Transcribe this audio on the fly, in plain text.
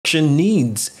construction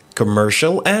needs,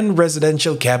 commercial and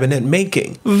residential cabinet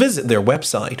making. Visit their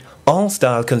website,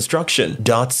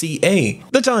 allstyleconstruction.ca.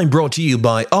 The time brought to you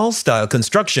by All Style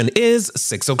Construction is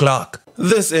 6 o'clock.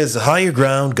 This is Higher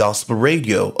Ground Gospel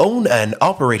Radio, owned and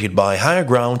operated by Higher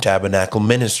Ground Tabernacle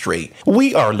Ministry.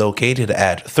 We are located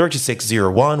at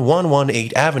 3601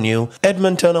 118 Avenue,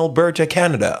 Edmonton, Alberta,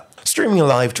 Canada. Streaming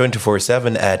live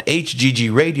 24/7 at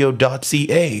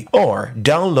hggradio.ca or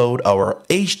download our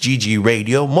HGG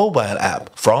Radio mobile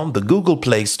app from the Google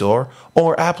Play Store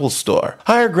or Apple Store.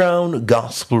 Higher Ground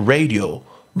Gospel Radio,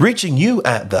 reaching you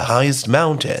at the highest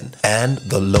mountain and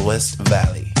the lowest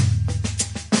valley.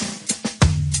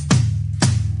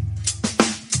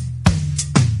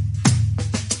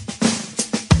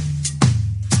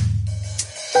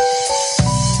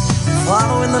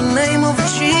 Father, in the name of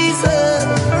Jesus,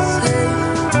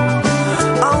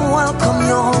 I welcome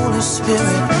your Holy Spirit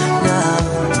now.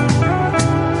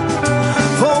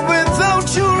 For without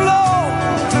you, Lord,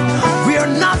 we are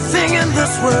nothing in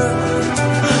this world.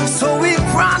 So we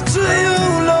cry to you,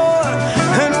 Lord,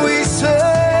 and we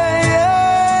say,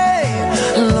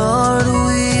 Lord,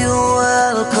 we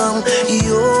welcome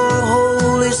your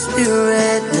Holy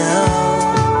Spirit now.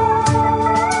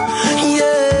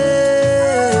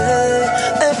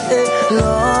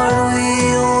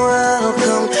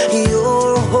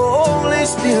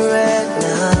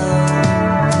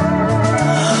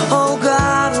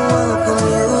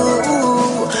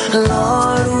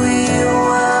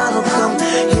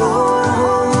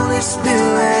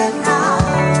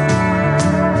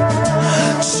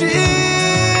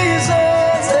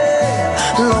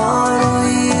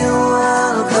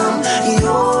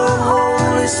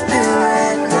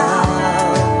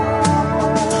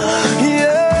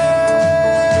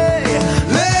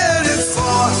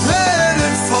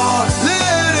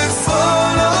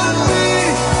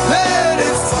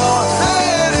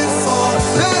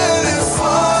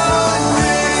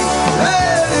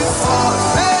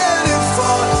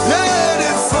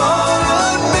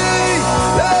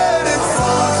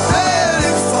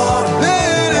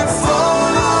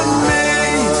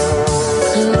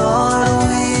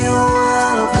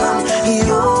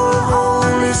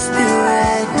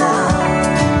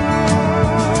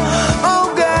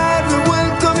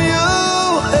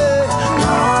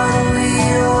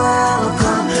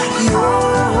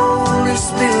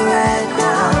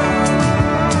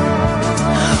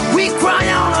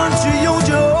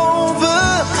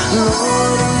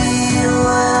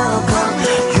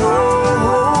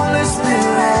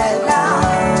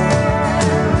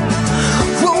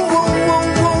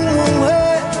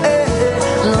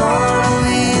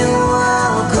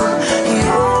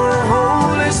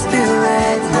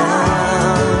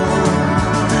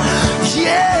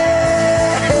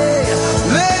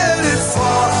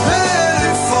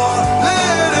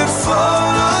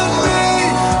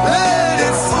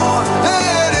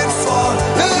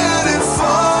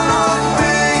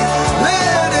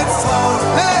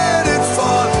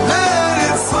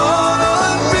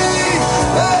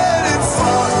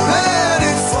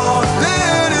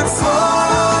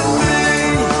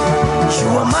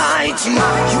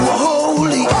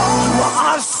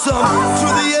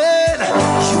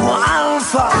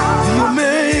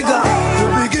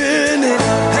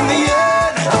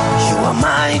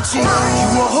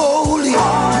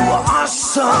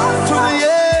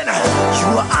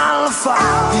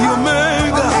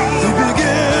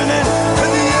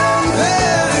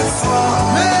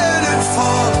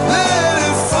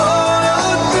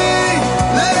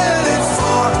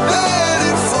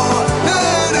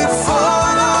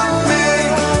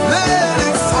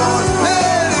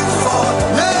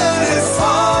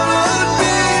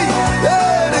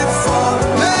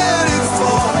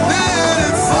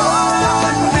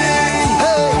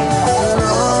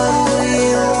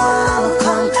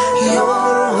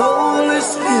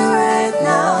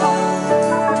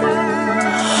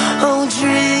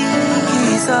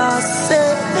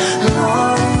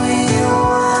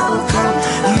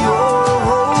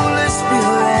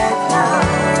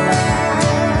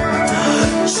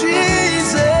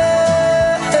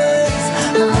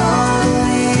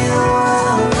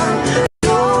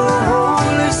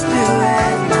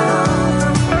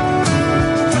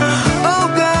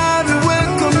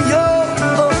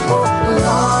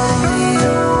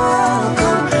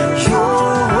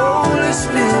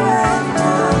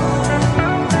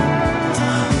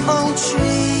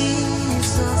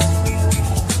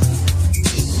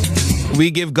 We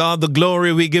give God the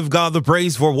glory, we give God the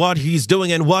praise for what He's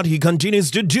doing and what He continues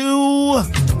to do.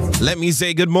 Let me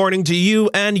say good morning to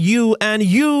you and you and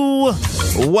you.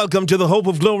 Welcome to the Hope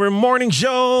of Glory Morning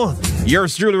Show.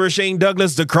 Yours truly, Rushane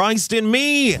Douglas, the Christ in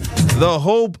me, the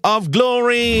hope of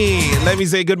glory. Let me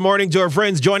say good morning to our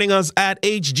friends joining us at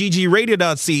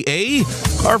hggradio.ca,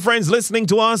 our friends listening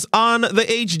to us on the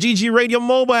HGG Radio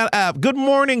mobile app. Good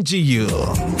morning to you.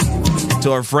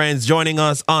 To our friends joining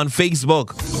us on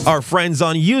Facebook, our friends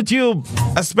on YouTube,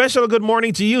 a special good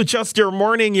morning to you. Just your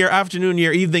morning, your afternoon,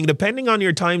 your evening, depending on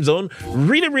your time zone.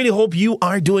 Really hope you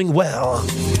are doing well.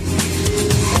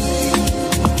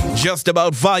 Just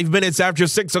about 5 minutes after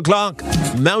 6 o'clock,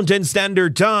 Mountain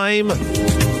Standard Time.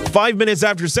 5 minutes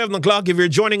after 7 o'clock if you're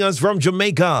joining us from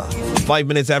Jamaica. 5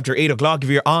 minutes after 8 o'clock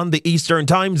if you're on the Eastern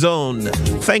Time Zone.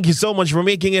 Thank you so much for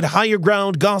making it Higher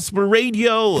Ground Gospel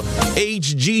Radio,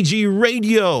 HGG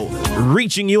Radio,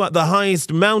 reaching you at the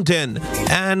highest mountain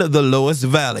and the lowest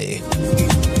valley.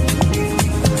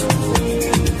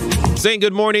 Saying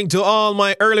good morning to all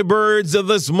my early birds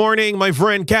this morning. My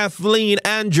friend Kathleen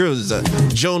Andrews,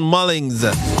 Joan Mullings,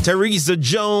 Teresa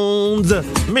Jones,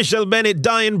 Michelle Bennett,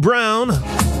 Diane Brown,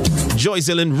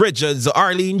 Joycelyn Richards,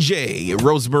 Arlene J,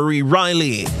 Rosemary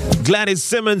Riley, Gladys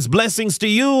Simmons, blessings to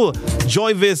you.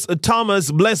 Joyvis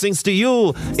Thomas, blessings to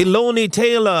you. Eloni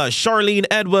Taylor, Charlene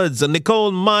Edwards,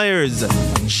 Nicole Myers,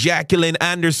 Jacqueline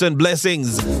Anderson,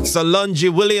 blessings. Solange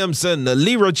Williamson,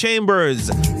 Leroy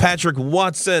Chambers, Patrick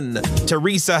Watson,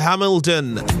 Teresa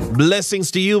Hamilton,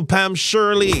 blessings to you. Pam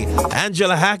Shirley,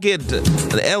 Angela Hackett,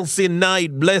 Elsie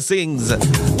Knight, blessings.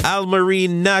 Almarie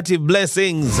Natty,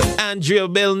 blessings. Andrea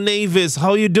Bell Navis,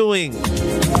 how you doing?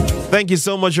 Thank you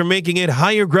so much for making it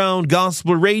Higher Ground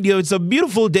Gospel Radio. It's a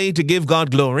beautiful day to give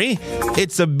God glory.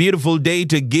 It's a beautiful day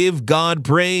to give God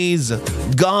praise.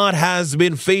 God has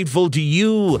been faithful to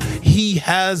you. He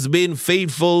has been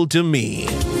faithful to me.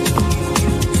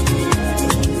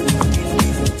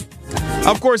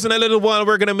 Of course, in a little while,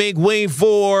 we're going to make way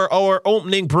for our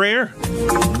opening prayer.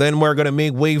 Then we're going to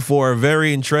make way for a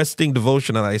very interesting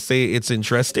devotional. I say it's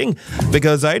interesting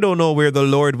because I don't know where the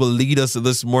Lord will lead us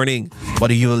this morning, but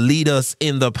He will lead us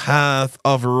in the path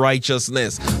of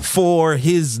righteousness for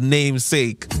His name's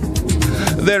sake.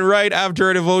 Then right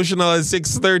after a devotional at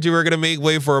 6:30, we're going to make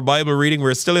way for a Bible reading.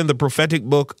 We're still in the prophetic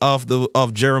book of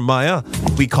Jeremiah.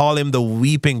 We call him the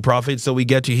weeping prophet, so we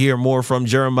get to hear more from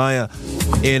Jeremiah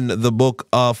in the book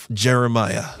of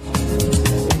Jeremiah.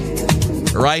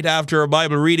 Right after a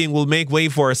Bible reading, we'll make way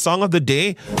for a song of the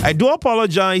day. I do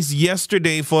apologize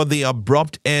yesterday for the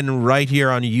abrupt end right here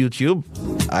on YouTube.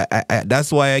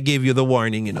 That's why I gave you the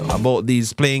warning, about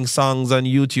these playing songs on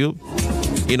YouTube.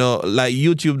 Like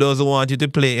YouTube doesn't want you to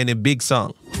play any big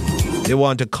song. They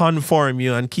want to conform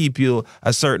you and keep you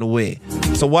a certain way.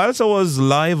 So whilst I was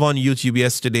live on YouTube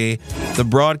yesterday, the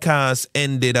broadcast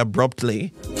ended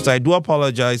abruptly. So I do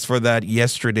apologize for that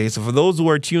yesterday. So for those who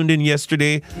were tuned in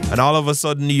yesterday and all of a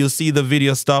sudden you see the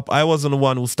video stop, I wasn't the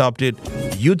one who stopped it.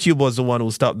 YouTube was the one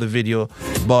who stopped the video.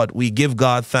 But we give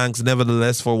God thanks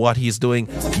nevertheless for what He's doing.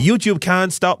 YouTube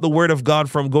can't stop the word of God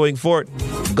from going forth.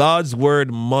 God's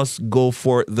word must go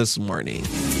forth this morning.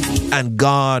 And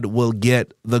God will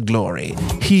get the glory.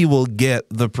 He will get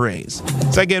the praise.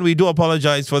 So again, we do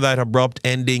apologize for that abrupt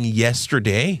ending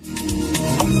yesterday.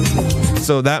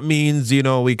 So that means,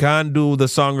 we can't do the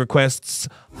song requests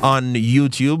on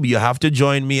YouTube. You have to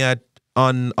join me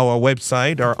on our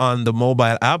website or on the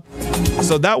mobile app.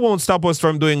 So that won't stop us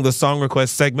from doing the song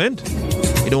request segment.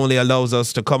 It only allows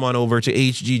us to come on over to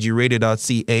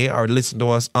hggradio.ca or listen to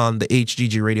us on the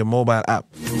HGG Radio mobile app.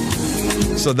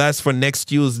 So that's for next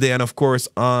Tuesday. And of course,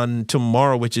 on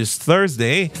tomorrow, which is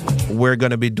Thursday, we're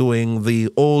going to be doing the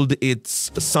old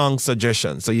It's song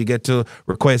suggestions. So you get to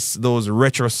request those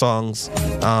retro songs.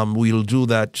 We'll do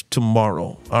that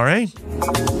tomorrow. All right.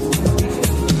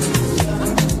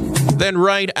 Then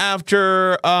right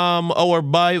after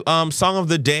our song of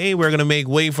the day, we're going to make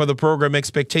way for the program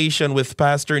Expectation with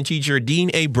pastor and teacher Dean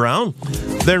A. Brown.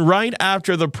 Then right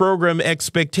after the program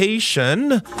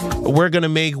Expectation, we're going to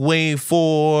make way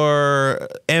for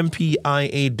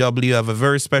MPIAW. I have a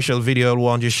very special video I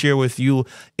want to share with you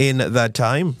in that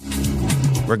time.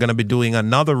 We're going to be doing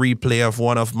another replay of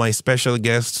one of my special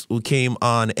guests who came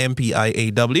on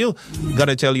MPIAW. Going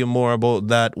to tell you more about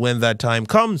that when that time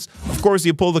comes. Of course,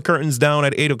 you pull the curtains down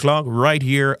at 8 o'clock right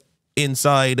here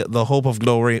inside the Hope of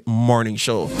Glory morning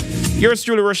show. Yours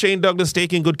truly, Rushane Douglas,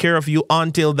 taking good care of you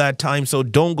until that time. So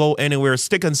don't go anywhere.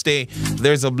 Stick and stay.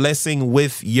 There's a blessing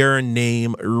with your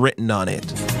name written on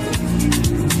it.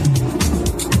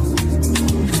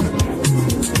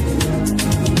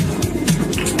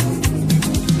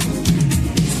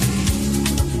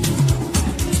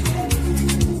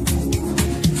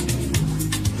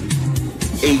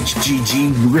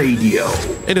 HGG Radio.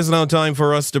 It is now time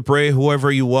for us to pray.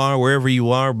 Whoever you are, wherever you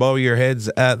are, bow your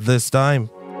heads at this time.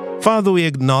 Father, we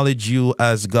acknowledge you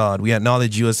as God. We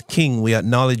acknowledge you as King. We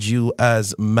acknowledge you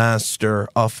as Master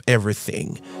of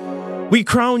everything. We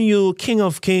crown you King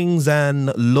of Kings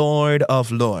and Lord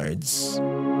of Lords.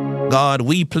 God,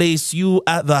 we place you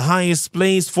at the highest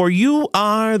place, for you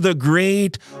are the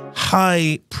great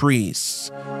high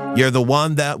priest. You're the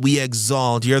one that we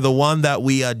exalt. You're the one that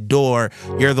we adore.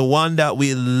 You're the one that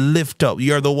we lift up.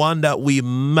 You're the one that we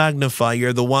magnify.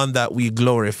 You're the one that we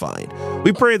glorify.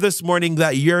 We pray this morning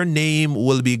that your name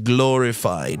will be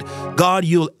glorified. God,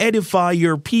 you'll edify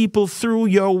your people through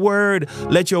your word.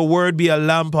 Let your word be a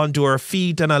lamp unto our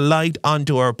feet and a light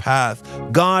unto our path.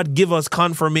 God, give us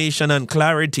confirmation and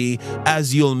clarity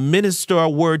as you'll minister a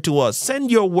word to us.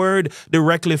 Send your word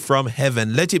directly from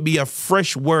heaven. Let it be a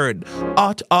fresh word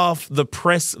out of the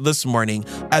press this morning,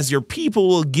 as your people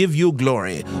will give you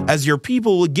glory, as your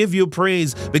people will give you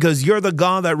praise, because you're the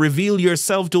God that revealed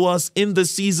yourself to us in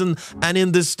this season and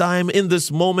in this time, in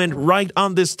this moment, right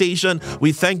on this station.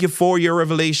 We thank you for your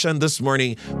revelation this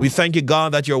morning. We thank you,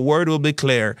 God, that your word will be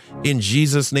clear. In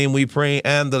Jesus' name we pray.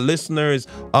 And the listeners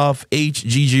of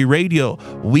HGG Radio,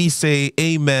 we say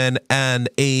amen and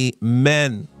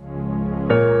amen.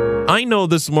 I know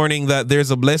this morning that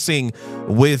there's a blessing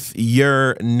with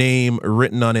your name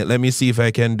written on it. Let me see if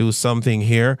I can do something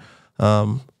here.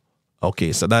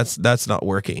 Okay, so that's not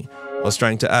working. I was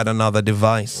trying to add another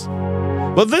device.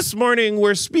 But this morning,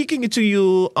 we're speaking to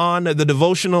you on the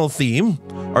devotional theme.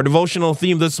 Our devotional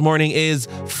theme this morning is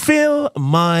Fill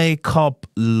My Cup,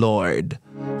 Lord.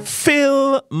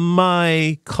 Fill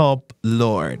my cup,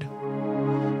 Lord.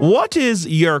 What is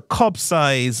your cup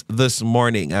size this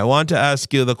morning? I want to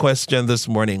ask you the question this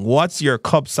morning. What's your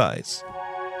cup size?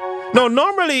 Now,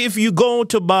 normally, if you go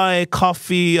to buy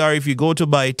coffee or if you go to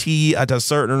buy tea at a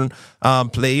certain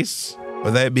place,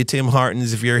 whether it be Tim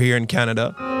Hortons if you're here in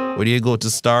Canada, whether you go to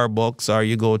Starbucks or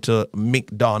you go to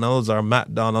McDonald's or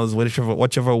McDonald's,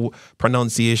 whichever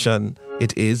pronunciation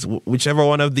it is, whichever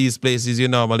one of these places you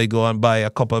normally go and buy a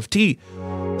cup of tea,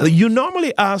 you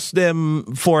normally ask them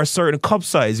for a certain cup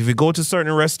size. If you go to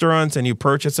certain restaurants and you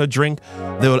purchase a drink,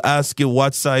 they will ask you,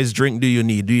 what size drink do you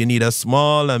need? Do you need a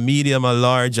small, a medium, a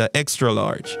large, a extra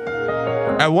large?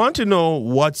 I want to know,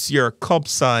 what's your cup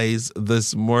size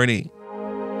this morning?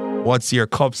 What's your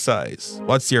cup size?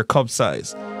 What's your cup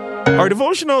size? Our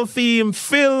devotional theme,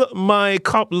 Fill My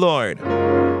Cup, Lord.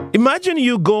 Imagine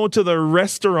you go to the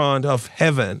restaurant of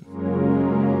heaven.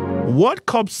 What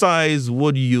cup size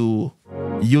would you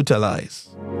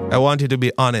utilize? I want you to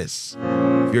be honest.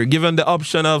 If you're given the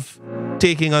option of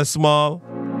taking a small,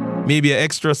 maybe an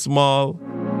extra small,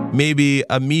 maybe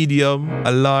a medium,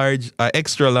 a large, an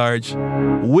extra large,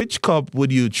 which cup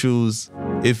would you choose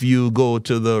if you go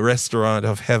to the restaurant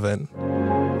of heaven?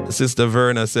 Sister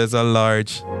Verna says a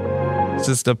large.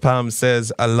 Sister Pam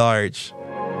says a large.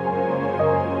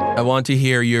 I want to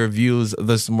hear your views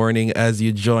this morning as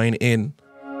you join in.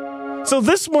 So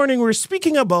this morning we're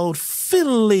speaking about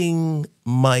filling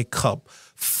my cup.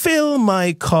 Fill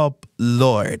my cup,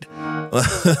 Lord.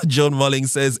 Joan Mulling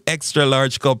says, extra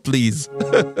large cup, please.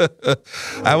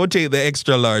 I would take the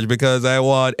extra large because I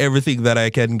want everything that I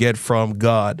can get from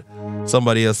God.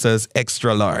 Somebody else says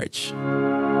extra large.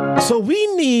 So we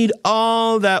need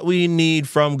all that we need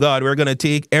from God. We're going to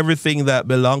take everything that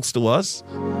belongs to us.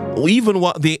 Even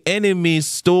what the enemy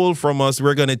stole from us,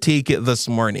 we're going to take it this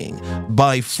morning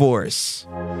by force.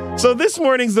 So this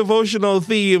morning's devotional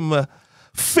theme,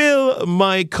 Fill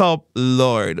My Cup,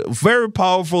 Lord. Very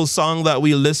powerful song that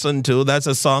we listen to. That's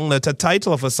a song, that's a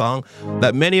title of a song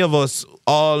that many of us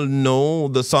all know.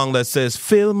 The song that says,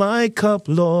 Fill my cup,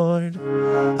 Lord.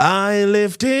 I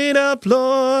lift it up,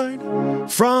 Lord.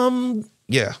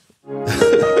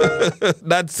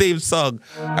 That same song.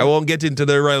 I won't get into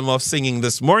the realm of singing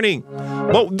this morning.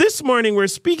 But this morning we're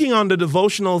speaking on the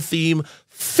devotional theme,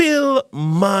 Fill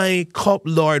my cup,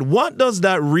 Lord. What does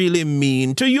that really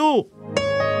mean to you?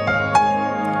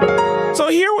 So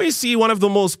here we see one of the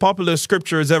most popular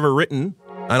scriptures ever written,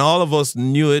 and all of us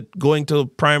knew it going to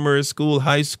primary school,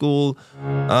 high school,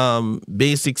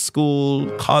 basic school,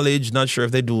 college. Not sure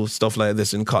if they do stuff like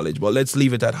this in college, but let's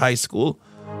leave it at high school.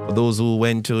 For those who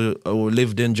went to or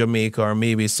lived in Jamaica or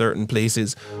maybe certain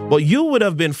places. But you would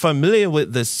have been familiar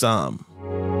with this psalm.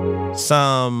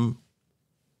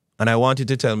 And I want you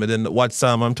to tell me then what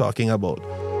psalm I'm talking about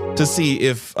to see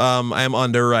if I'm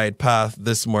on the right path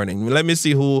this morning. Let me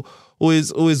see who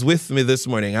is with me this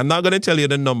morning. I'm not going to tell you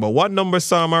the number. What number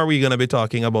psalm are we going to be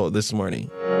talking about this morning?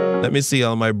 Let me see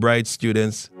all my bright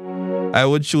students. I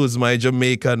would choose my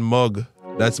Jamaican mug.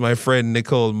 That's my friend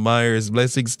Nicole Myers.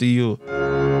 Blessings to you.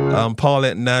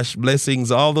 Paulette Nash,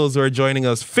 blessings. All those who are joining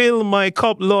us. Fill my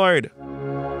cup, Lord.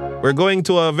 We're going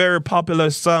to a very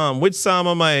popular psalm. Which psalm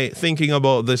am I thinking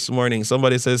about this morning?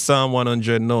 Somebody says Psalm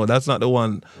 100. No, that's not the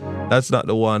one. That's not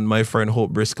the one, my friend Hope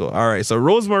Briscoe. All right, so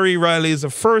Rosemary Riley is the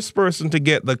first person to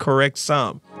get the correct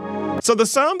psalm. So the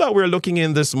psalm that we're looking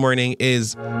in this morning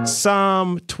is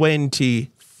Psalm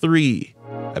 23.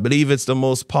 I believe it's the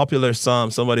most popular psalm.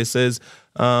 Somebody says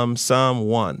Psalm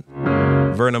 1.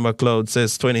 Verna McLeod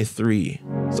says 23.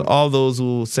 So all those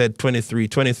who said 23,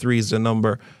 23 is the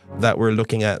number that we're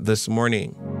looking at this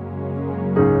morning.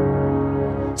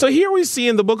 So here we see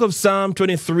in the book of Psalm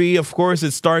 23, of course,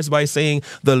 it starts by saying,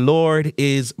 the Lord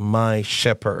is my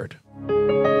shepherd.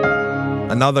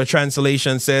 Another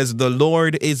translation says, the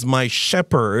Lord is my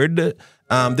shepherd.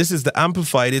 This is the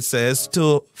Amplified. It says,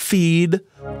 to feed,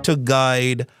 to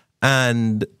guide,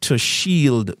 and to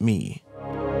shield me,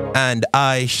 and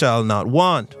I shall not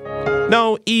want.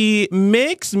 Now, he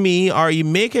maketh me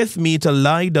to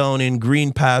lie down in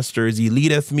green pastures. He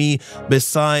leadeth me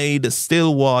beside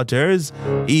still waters.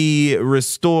 He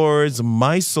restores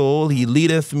my soul. He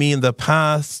leadeth me in the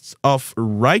paths of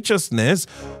righteousness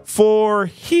for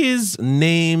his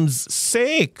name's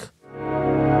sake.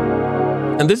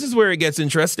 And this is where it gets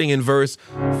interesting in verse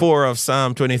 4 of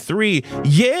Psalm 23.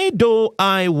 Yea, though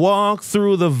I walk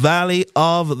through the valley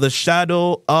of the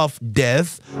shadow of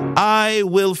death, I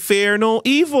will fear no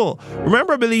evil.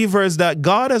 Remember, believers, that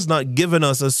God has not given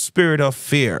us a spirit of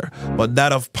fear, but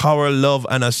that of power, love,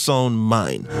 and a sound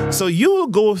mind. So you will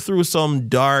go through some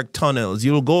dark tunnels.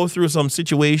 You will go through some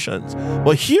situations.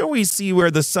 But here we see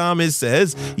where the psalmist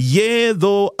says, yea,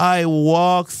 though I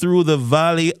walk through the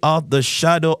valley of the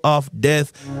shadow of death,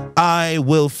 I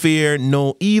will fear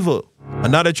no evil.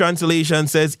 Another translation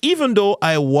says, even though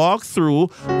I walk through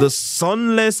the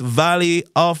sunless valley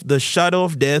of the shadow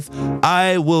of death,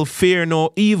 I will fear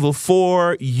no evil,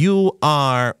 for you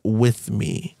are with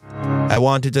me. I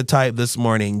wanted to type this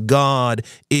morning, God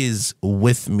is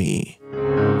with me.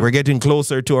 We're getting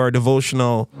closer to our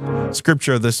devotional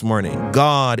scripture this morning.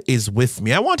 God is with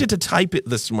me. I wanted to type it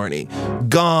this morning.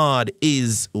 God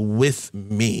is with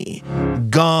me.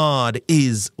 God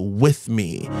is with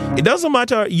me. It doesn't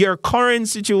matter your current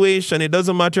situation. It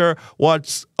doesn't matter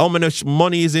how much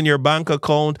money is in your bank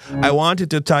account. I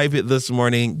wanted to type it this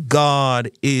morning.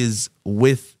 God is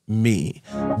with me.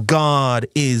 God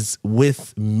is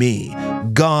with me.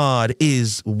 God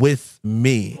is with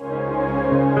me.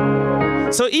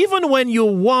 So even when you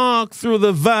walk through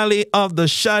the valley of the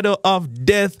shadow of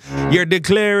death, you're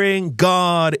declaring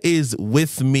God is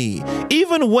with me.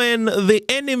 Even when the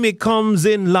enemy comes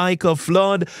in like a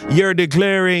flood, you're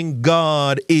declaring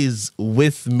God is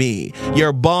with me.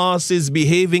 Your boss is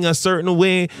behaving a certain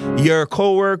way. Your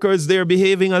co-workers, they're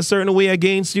behaving a certain way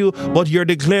against you, but you're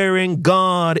declaring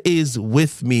God is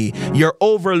with me. You're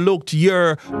overlooked,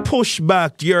 you're pushed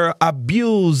back, you're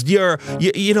abused, you're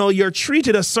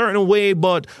treated a certain way,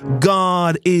 but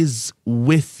God is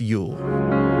with you.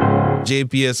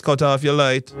 JPS, cut off your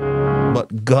light,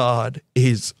 but God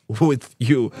is with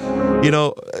you. You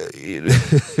know,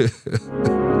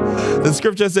 the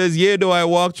scripture says, yea, though I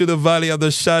walk through the valley of the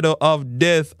shadow of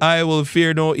death, I will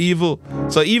fear no evil.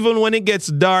 So even when it gets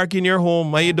dark in your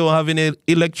home and you don't have any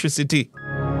electricity,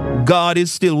 God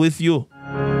is still with you.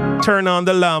 Turn on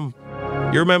the lamp.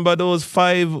 You remember those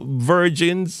 5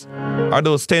 virgins? Or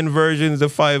those 10 virgins, the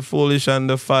 5 foolish and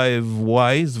the 5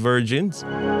 wise virgins?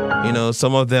 You know,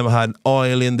 some of them had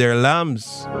oil in their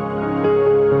lamps.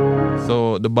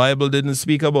 So the Bible didn't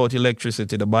speak about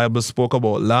electricity. The Bible spoke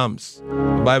about lamps.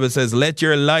 The Bible says, let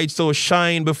your light so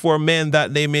shine before men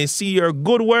that they may see your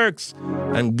good works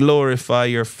and glorify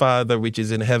your Father which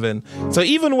is in heaven. So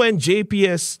even when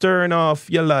JPS turn off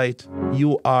your light,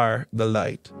 you are the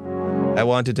light. I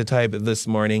wanted to type it this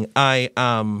morning. I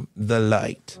am the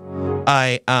light.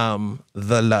 I am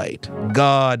the light.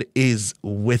 God is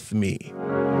with me.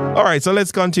 All right, so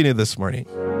let's continue this morning.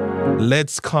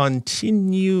 Let's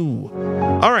continue.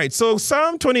 All right, so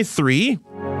Psalm 23.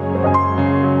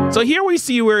 So here we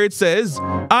see where it says,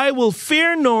 I will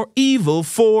fear no evil,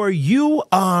 for you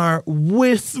are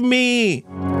with me.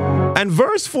 And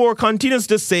verse 4 continues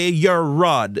to say, your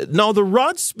rod. Now the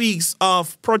rod speaks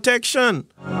of protection.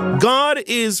 God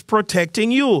is protecting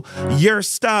you. Your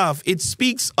staff, it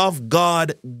speaks of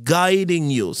God guiding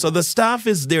you. So the staff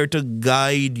is there to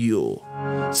guide you.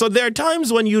 So there are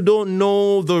times when you don't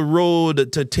know the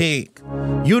road to take.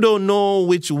 You don't know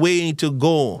which way to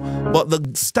go. But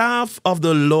the staff of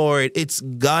the Lord, it's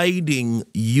guiding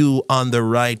you on the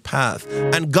right path.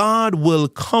 And God will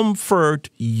comfort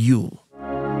you.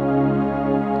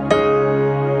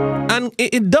 And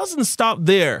it doesn't stop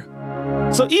there.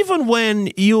 So even when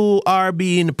you are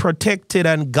being protected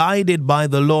and guided by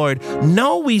the Lord,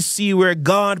 now we see where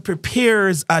God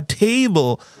prepares a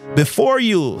table before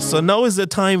you. So now is the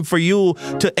time for you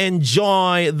to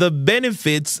enjoy the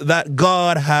benefits that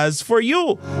God has for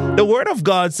you. The word of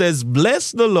God says,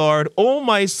 bless the Lord, O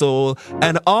my soul,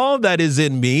 and all that is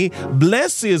in me.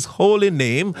 Bless his holy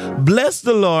name. Bless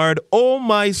the Lord, O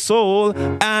my soul,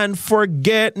 and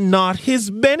forget not his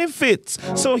benefits.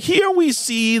 So here we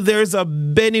see there's a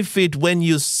benefit when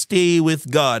you stay with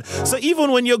God. So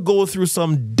even when you go through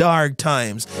some dark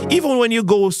times, even when you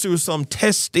go through some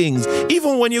testings,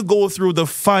 even when you go through the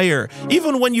fire,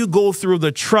 even when you go through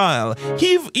the trial,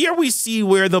 here we see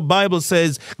where the Bible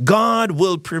says God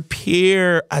will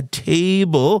prepare a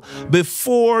table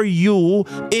before you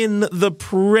in the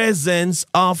presence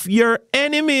of your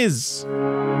enemies.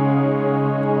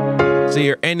 So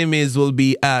your enemies will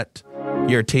be at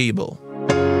your table.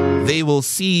 They will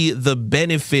see the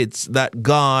benefits that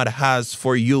God has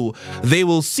for you. They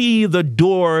will see the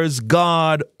doors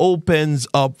God opens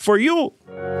up for you.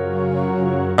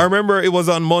 I remember it was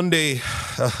on Monday.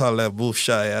 I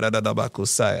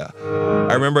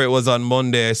remember it was on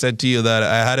Monday. I said to you that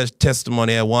I had a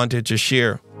testimony I wanted to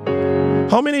share.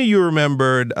 How many of you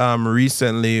remembered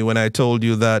recently when I told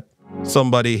you that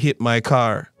somebody hit my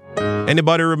car?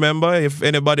 Anybody remember? If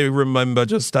anybody remember,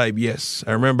 just type yes.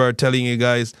 I remember telling you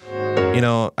guys, you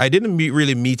know, I didn't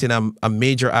really meet in a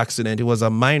major accident. It was a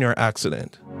minor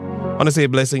accident. I want to say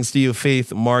blessings to you,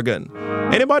 Faith Morgan.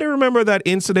 Anybody remember that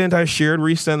incident I shared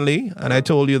recently? And I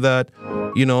told you that,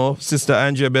 you know, Sister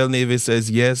Andrea Belnavy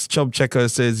says yes. Chubb Checker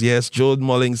says yes. Joe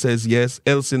Mulling says yes.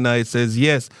 Elsie Knight says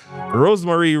yes.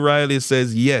 Rosemary Riley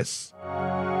says yes.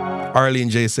 Arlene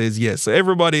J says yes. So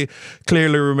everybody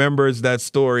clearly remembers that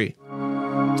story.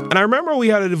 And I remember we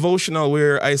had a devotional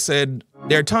where I said,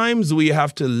 there are times we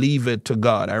have to leave it to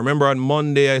God. I remember on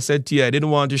Monday I said to you, I didn't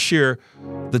want to share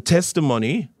the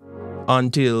testimony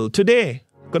until today.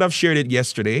 Could have shared it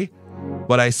yesterday,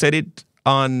 but I said it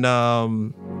on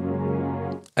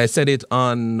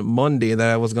Monday that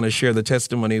I was going to share the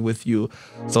testimony with you.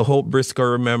 So Hope Briscoe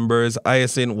remembers,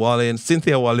 Hyacinth Wallen,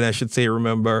 Cynthia Wallen, I should say,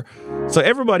 remember. So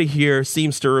everybody here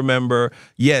seems to remember.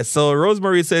 Yes. So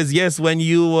Rosemary says, yes, when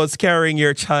you was carrying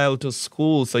your child to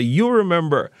school. So you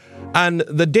remember. And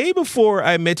the day before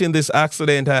I met in this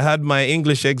accident, I had my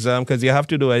English exam, because you have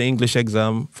to do an English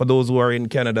exam for those who are in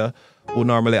Canada, who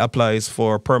normally applies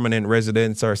for permanent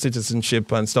residence or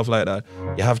citizenship and stuff like that.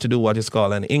 You have to do what is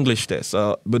called an English test.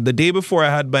 But the day before I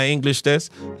had my English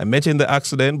test, I met in the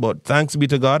accident, but thanks be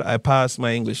to God, I passed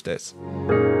my English test.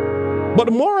 But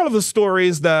the moral of the story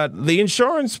is that the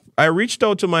insurance, I reached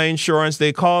out to my insurance,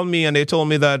 they called me and they told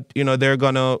me that, you know, they're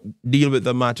going to deal with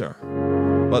the matter.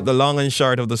 But the long and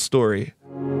short of the story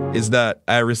is that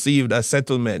I received a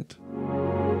settlement.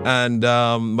 And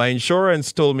my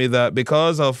insurance told me that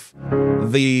because of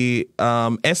the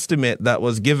estimate that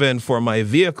was given for my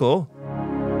vehicle,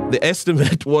 the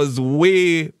estimate was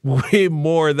way, way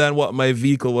more than what my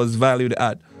vehicle was valued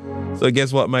at. So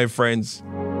guess what, my friends?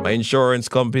 My insurance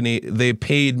company, they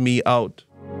paid me out.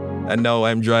 And now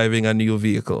I'm driving a new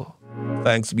vehicle.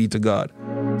 Thanks be to God.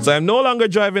 So I'm no longer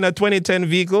driving a 2010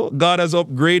 vehicle. God has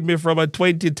upgraded me from a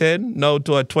 2010 now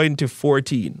to a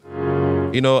 2014.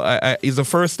 You know, it's the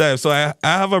first time. So I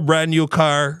have a brand new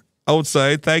car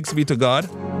outside. Thanks be to God.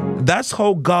 That's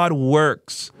how God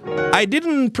works. I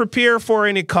didn't prepare for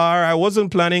any car. I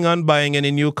wasn't planning on buying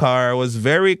any new car. I was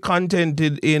very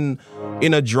contented in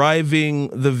driving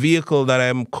the vehicle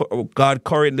that God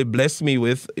currently blessed me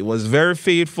with. It was very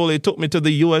faithful. It took me to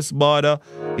the U.S. border.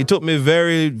 It took me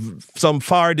some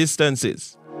far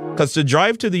distances. Because to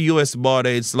drive to the U.S. border,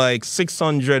 it's like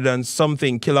 600 and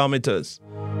something kilometers.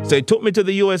 So it took me to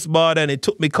the U.S. border and it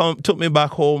took me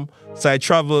back home. So I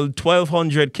traveled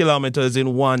 1,200 kilometers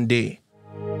in one day.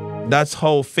 That's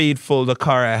how faithful the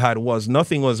car I had was.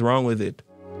 Nothing was wrong with it.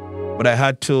 But I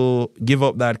had to give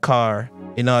up that car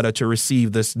in order to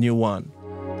receive this new one.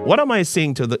 What am I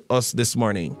saying to us this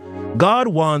morning? God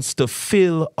wants to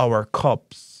fill our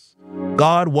cups.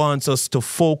 God wants us to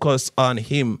focus on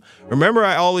him. Remember,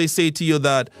 I always say to you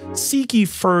that seek ye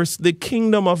first the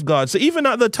kingdom of God. So even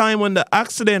at the time when the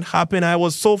accident happened, I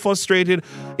was so frustrated.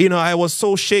 You know, I was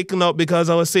so shaken up because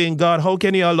I was saying, God, how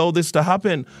can you allow this to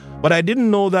happen? But I didn't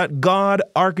know that God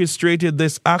orchestrated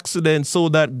this accident so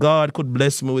that God could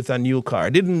bless me with a new car. I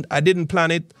didn't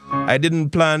plan it. I didn't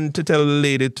plan to tell the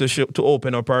lady to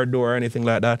open up her door or anything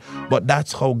like that. But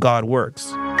that's how God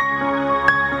works.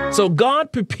 So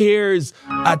God prepares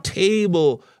a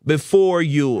table before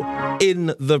you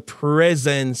in the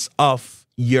presence of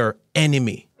your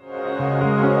enemy.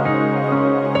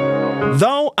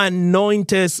 Thou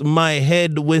anointest my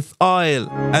head with oil.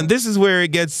 And this is where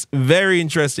it gets very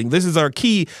interesting. This is our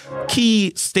key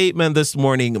statement this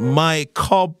morning. My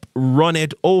cup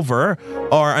runneth over.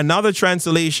 Or another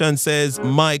translation says,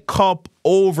 my cup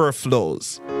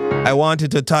overflows. I wanted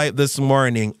to type this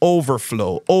morning,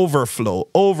 overflow, overflow,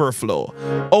 overflow,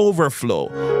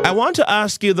 overflow. I want to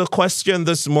ask you the question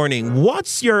this morning.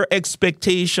 What's your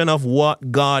expectation of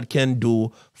what God can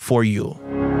do for you?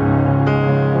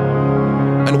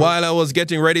 And while I was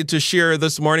getting ready to share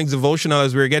this morning's devotional,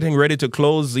 as we were getting ready to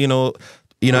close, I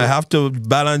have to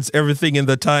balance everything in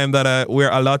the time that we're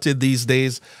allotted these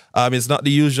days. It's not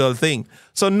the usual thing.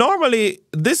 So normally,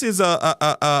 this is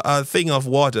a thing of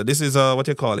water. This is a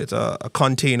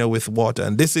container with water.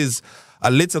 And this is a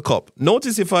little cup.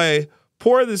 Notice if I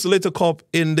pour this little cup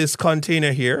in this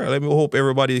container here, let me hope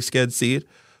everybody can see it.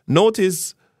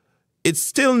 Notice it's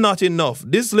still not enough.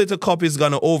 This little cup is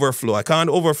going to overflow. I can't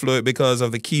overflow it because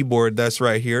of the keyboard that's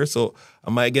right here. So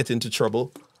I might get into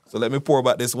trouble. So let me pour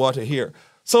back this water here.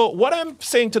 So what I'm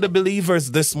saying to the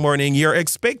believers this morning, your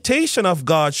expectation of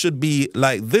God should be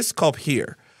like this cup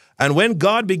here. And when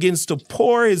God begins to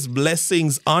pour his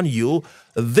blessings on you,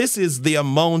 this is the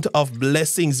amount of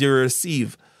blessings you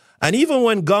receive. And even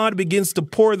when God begins to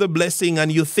pour the blessing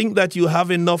and you think that you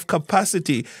have enough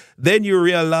capacity, then you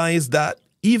realize that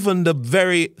even the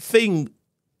very thing,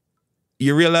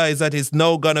 you realize that it's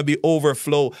now going to be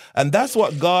overflow. And that's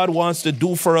what God wants to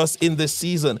do for us in this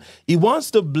season. He wants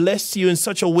to bless you in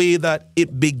such a way that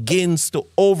it begins to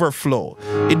overflow.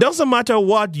 It doesn't matter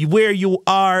where you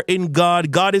are in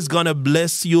God, God is going to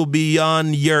bless you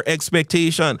beyond your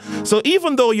expectation. So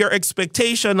even though your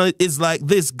expectation is like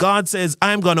this, God says,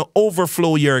 I'm going to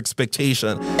overflow your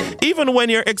expectation. Even when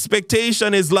your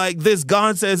expectation is like this,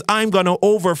 God says, I'm going to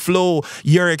overflow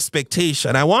your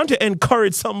expectation. I want to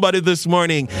encourage somebody this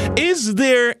morning. Is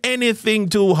there anything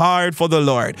too hard for the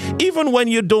Lord? Even when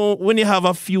you have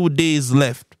a few days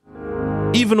left,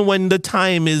 even when the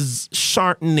time is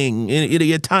shortening,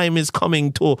 your time is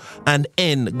coming to an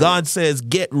end, God says,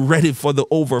 get ready for the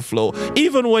overflow.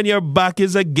 Even when your back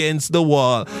is against the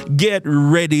wall, get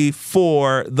ready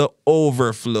for the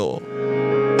overflow.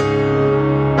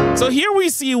 So here we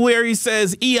see where he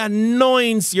says he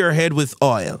anoints your head with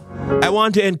oil. I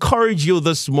want to encourage you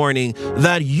this morning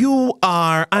that you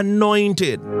are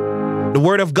anointed. The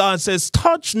word of God says,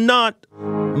 touch not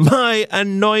my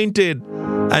anointed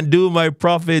and do my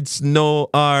prophets no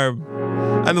harm.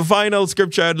 And the final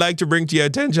scripture I'd like to bring to your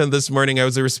attention this morning,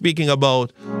 as we were speaking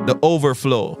about the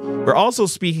overflow, we're also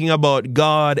speaking about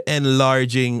God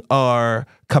enlarging our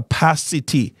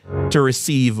capacity to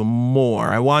receive more.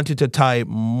 I want you to type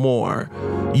more.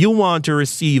 You want to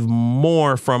receive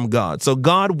more from God. So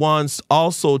God wants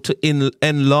also to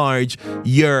enlarge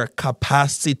your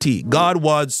capacity. God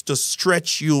wants to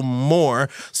stretch you more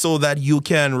so that you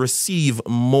can receive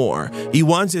more. He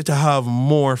wants you to have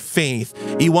more faith.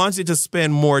 He wants you to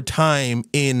spend more time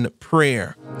in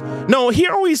prayer. Now,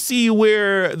 here we see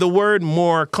where the word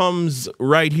more comes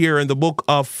right here in the book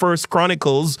of 1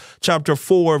 Chronicles, chapter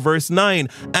 4, verse 9.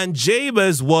 And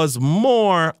Jabez was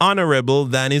more honorable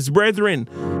than his brethren.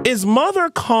 His mother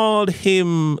called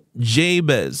him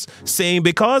Jabez, saying,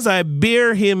 because I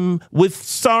bear him with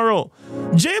sorrow.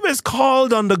 Jabez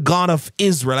called on the God of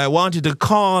Israel. I want you to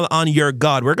call on your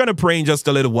God. We're going to pray in just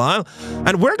a little while,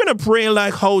 and we're going to pray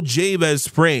like how Jabez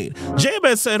prayed.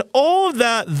 Jabez said, oh,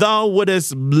 that thou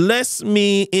wouldest bless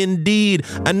me indeed.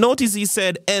 And notice he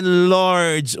said,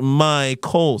 enlarge my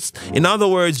coast. In other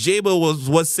words, Jabez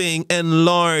was saying,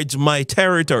 enlarge my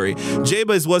territory.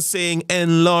 Jabez was saying,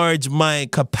 enlarge my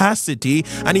capacity.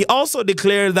 And he also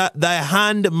declared that thy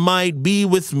hand might be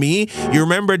with me. You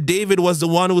remember David was the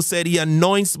one who said, he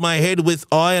anoints my head with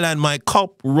oil and my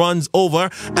cup runs over,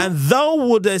 and thou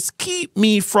wouldest keep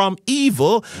me from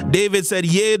evil. David said,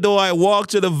 yea, though I walk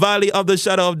to the valley of the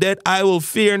shadow of death, I will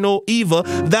fear no evil,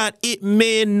 that it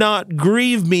may not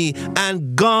grieve me.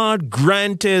 And God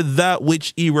granted that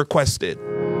which he requested.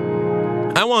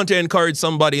 I want to encourage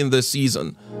somebody in this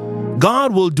season.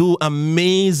 God will do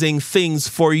amazing things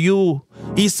for you.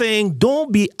 He's saying,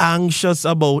 don't be anxious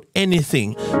about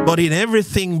anything, but in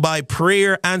everything by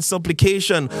prayer and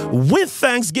supplication with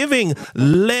thanksgiving,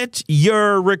 let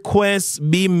your requests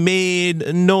be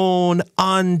made known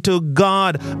unto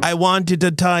God. I want you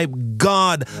to type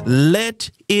God. Let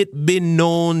it be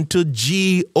known to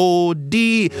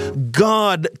G-O-D.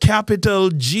 God, capital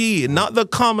G, not the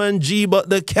common G, but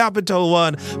the capital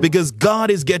one, because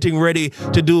God is getting ready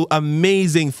to do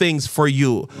amazing things for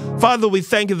you. Father, we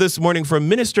thank you this morning for for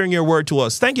ministering your word to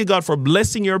us. Thank you, God, for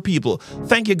blessing your people.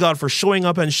 Thank you, God, for showing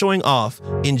up and showing off.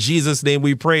 In Jesus' name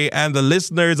we pray. And the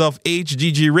listeners of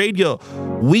HGG Radio,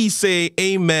 we say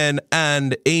amen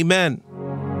and amen.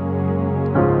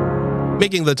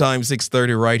 Making the time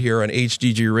 6:30 right here on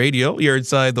HGG Radio. You're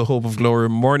inside the Hope of Glory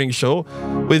morning show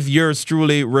with yours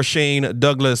truly, Rushane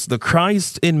Douglas, the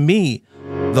Christ in me,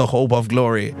 the Hope of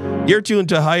Glory. You're tuned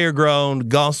to Higher Ground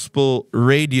Gospel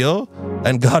Radio,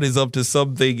 and God is up to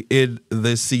something in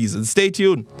this season. Stay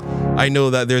tuned. I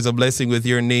know that there's a blessing with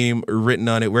your name written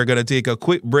on it. We're going to take a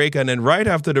quick break, and then right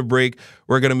after the break,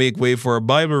 we're going to make way for a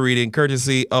Bible reading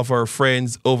courtesy of our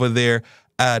friends over there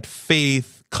at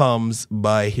Faith Comes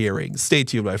by Hearing. Stay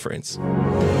tuned, my friends.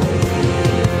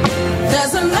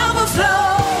 There's an overflow.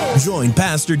 Join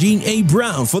Pastor Dean A.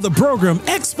 Brown for the program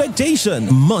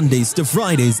Expectation, Mondays to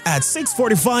Fridays at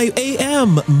 6:45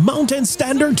 a.m. Mountain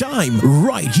Standard Time,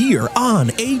 right here on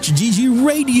HGG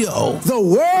Radio. The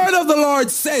word of the Lord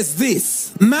says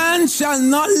this: man shall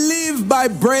not live by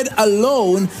bread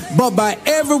alone, but by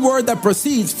every word that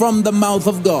proceeds from the mouth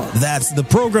of God. That's the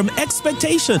program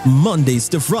Expectation, Mondays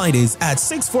to Fridays at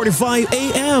 6:45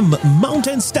 a.m.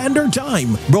 Mountain Standard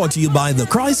Time, brought to you by the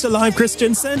Christ Alive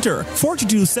Christian Center,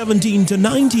 4217 to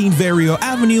 19 Verio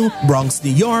Avenue, Bronx,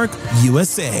 New York,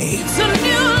 USA.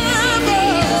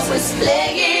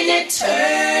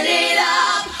 Turn it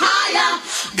up higher.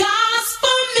 Gospel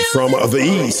music. From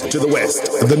the east to the west,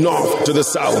 the north to the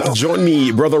south, join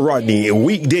me, Brother Rodney,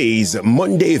 weekdays,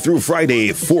 Monday through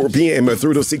Friday, 4 p.m.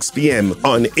 through to 6 p.m.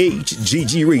 on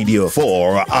HGG Radio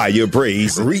for Higher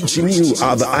Praise, reaching you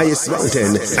at the highest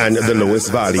mountain and the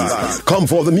lowest valley. Come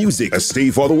for the music,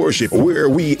 stay for the worship, where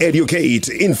we educate,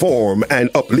 inform, and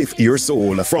uplift your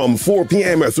soul. From 4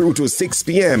 p.m. through to 6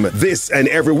 p.m. this and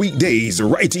every weekdays,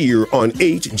 right here on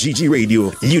HGG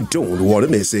Radio. You don't want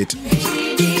to miss it.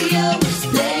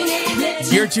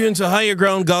 You're tuned to Higher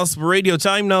Ground Gospel Radio.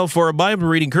 Time now for a Bible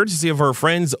reading courtesy of our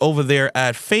friends over there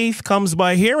at Faith Comes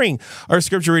by Hearing. Our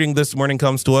scripture reading this morning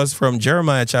comes to us from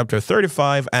Jeremiah chapter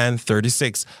 35 and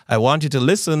 36. I want you to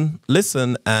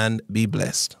listen, and be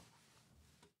blessed.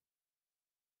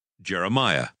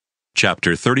 Jeremiah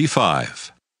chapter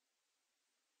 35.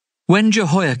 When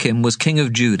Jehoiakim was king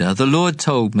of Judah, the Lord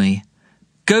told me,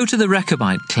 "Go to the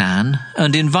Rechabite clan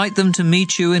and invite them to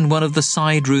meet you in one of the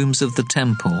side rooms of the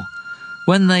temple.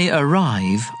 When they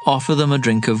arrive, offer them a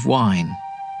drink of wine."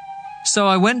 So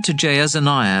I went to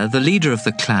Jaazaniah, the leader of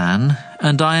the clan,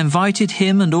 and I invited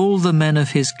him and all the men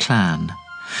of his clan.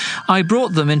 I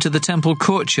brought them into the temple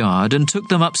courtyard and took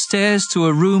them upstairs to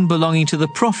a room belonging to the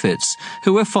prophets,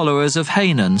 who were followers of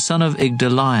Hanan, son of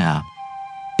Igdaliah.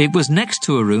 It was next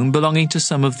to a room belonging to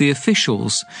some of the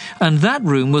officials, and that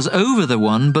room was over the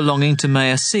one belonging to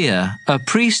Maaseiah, a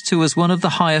priest who was one of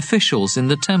the high officials in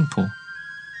the temple.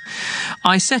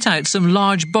 I set out some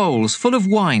large bowls full of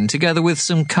wine together with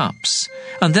some cups,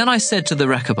 and then I said to the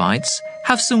Rechabites,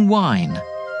 "Have some wine."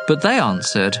 But they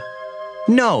answered,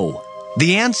 "No.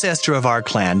 The ancestor of our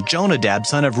clan, Jonadab,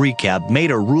 son of Rechab,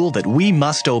 made a rule that we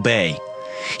must obey.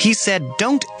 He said,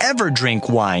 don't ever drink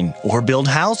wine, or build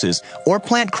houses, or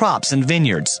plant crops and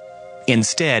vineyards.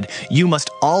 Instead, you must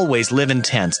always live in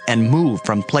tents and move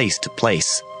from place to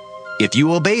place. If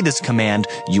you obey this command,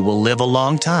 you will live a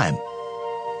long time."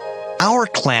 Our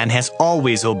clan has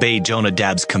always obeyed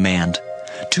Jonadab's command.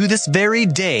 To this very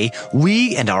day,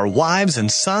 we and our wives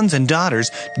and sons and daughters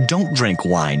don't drink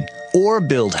wine, or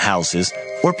build houses,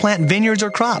 or plant vineyards or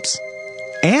crops.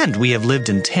 And we have lived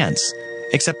in tents,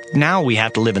 except now we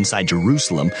have to live inside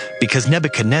Jerusalem because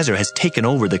Nebuchadnezzar has taken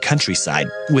over the countryside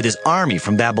with his army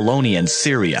from Babylonia and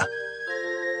Syria.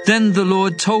 Then the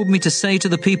Lord told me to say to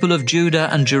the people of Judah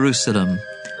and Jerusalem,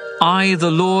 "I, the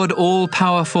Lord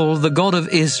all-powerful, the God of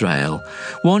Israel,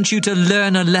 want you to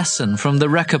learn a lesson from the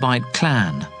Rechabite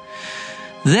clan.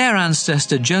 Their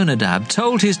ancestor Jonadab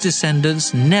told his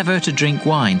descendants never to drink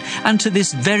wine, and to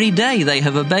this very day they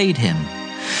have obeyed him.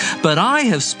 But I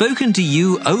have spoken to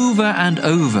you over and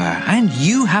over, and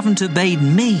you haven't obeyed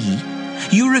me.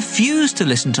 You refused to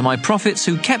listen to my prophets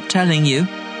who kept telling you,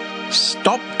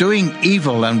 'Stop doing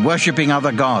evil and worshipping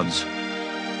other gods.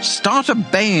 Start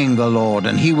obeying the Lord,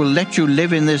 and he will let you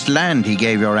live in this land he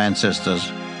gave your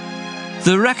ancestors.'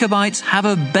 The Rechabites have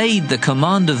obeyed the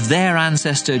command of their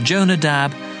ancestor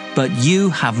Jonadab, but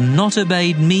you have not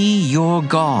obeyed me, your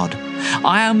God.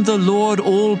 I am the Lord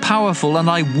all-powerful, and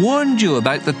I warned you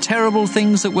about the terrible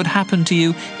things that would happen to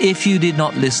you if you did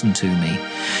not listen to me.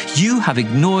 You have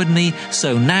ignored me,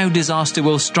 so now disaster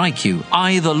will strike you.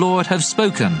 I, the Lord, have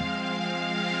spoken."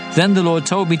 Then the Lord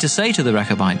told me to say to the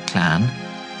Rechabite clan,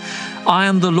 "I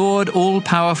am the Lord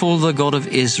all-powerful, the God of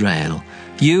Israel.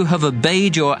 You have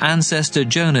obeyed your ancestor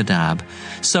Jonadab,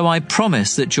 so I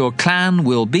promise that your clan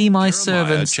will be my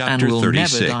servants and will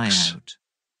never die out.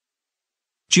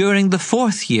 During the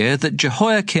 4th year that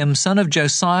Jehoiakim son of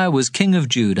Josiah was king of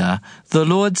Judah, the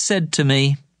Lord said to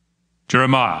me,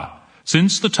 Jeremiah,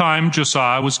 since the time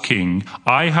Josiah was king,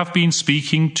 I have been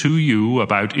speaking to you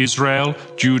about Israel,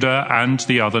 Judah, and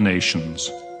the other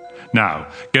nations. Now,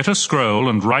 get a scroll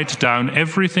and write down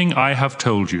everything I have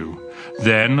told you.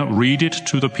 Then read it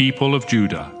to the people of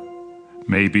Judah.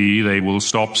 Maybe they will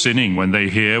stop sinning when they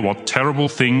hear what terrible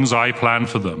things I plan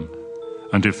for them.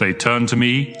 And if they turn to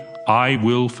me, I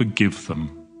will forgive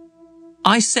them.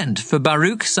 I sent for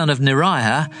Baruch son of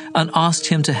Neriah and asked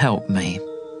him to help me.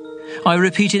 I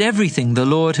repeated everything the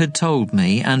Lord had told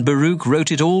me, and Baruch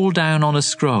wrote it all down on a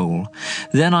scroll.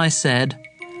 Then I said,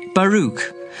 Baruch,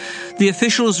 the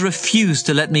officials refused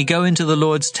to let me go into the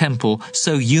Lord's temple,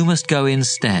 so you must go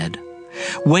instead.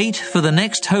 Wait for the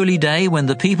next holy day when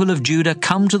the people of Judah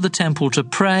come to the temple to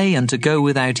pray and to go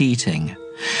without eating.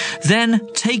 Then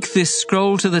take this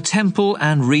scroll to the temple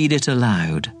and read it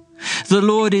aloud. The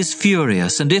Lord is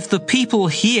furious, and if the people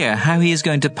hear how he is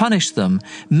going to punish them,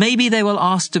 maybe they will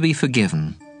ask to be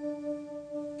forgiven.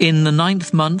 In the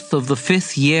 9th month of the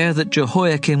 5th year that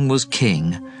Jehoiakim was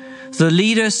king, the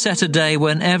leaders set a day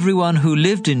when everyone who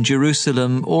lived in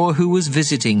Jerusalem or who was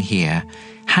visiting here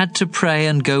had to pray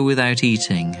and go without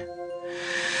eating.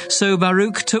 So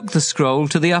Baruch took the scroll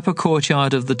to the upper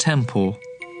courtyard of the temple.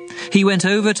 He went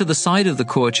over to the side of the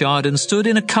courtyard and stood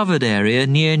in a covered area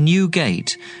near New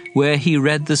Gate, where he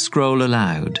read the scroll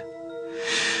aloud.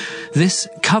 This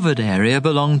covered area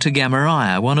belonged to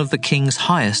Gemariah, one of the king's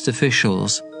highest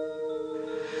officials.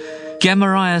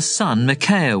 Gemariah's son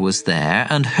Micaiah was there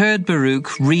and heard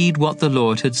Baruch read what the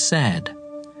Lord had said.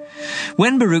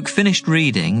 When Baruch finished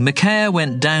reading, Micaiah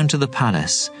went down to the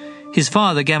palace. His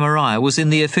father Gemariah was in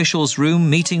the officials'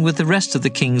 room meeting with the rest of the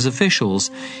king's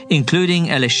officials, including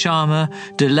Elishama,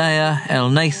 Delaiah,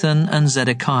 Elnathan, and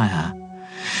Zedekiah.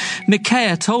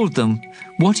 Micaiah told them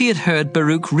what he had heard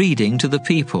Baruch reading to the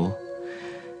people.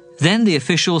 Then the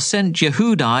officials sent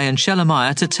Jehudi and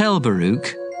Shelemiah to tell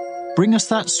Baruch, Bring us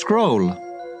that scroll.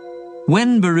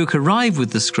 When Baruch arrived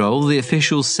with the scroll, the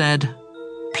officials said,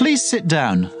 Please sit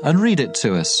down and read it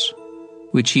to us.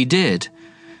 Which he did.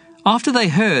 After they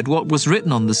heard what was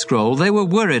written on the scroll, they were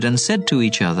worried and said to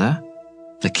each other,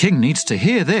 The king needs to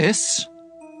hear this.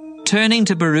 Turning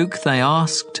to Baruch, they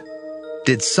asked,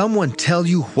 Did someone tell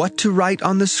you what to write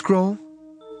on the scroll?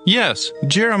 Yes,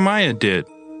 Jeremiah did,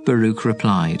 Baruch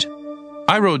replied.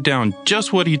 I wrote down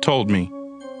just what he told me.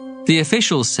 The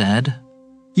officials said,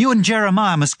 You and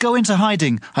Jeremiah must go into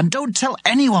hiding and don't tell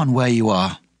anyone where you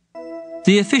are.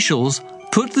 The officials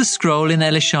put the scroll in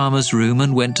Elishama's room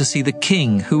and went to see the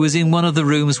king, who was in one of the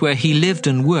rooms where he lived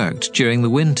and worked during the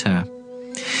winter.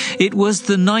 It was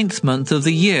the 9th month of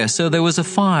the year, so there was a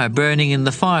fire burning in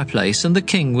the fireplace, and the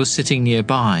king was sitting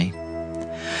nearby.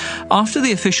 After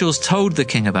the officials told the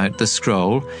king about the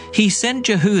scroll, he sent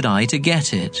Jehudi to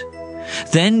get it.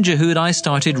 Then Jehudi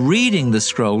started reading the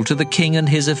scroll to the king and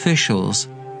his officials.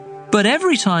 But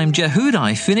every time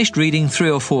Jehudi finished reading 3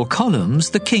 or 4 columns,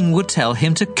 the king would tell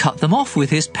him to cut them off with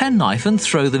his penknife and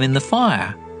throw them in the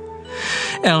fire.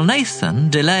 Elnathan,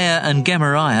 Delaiah, and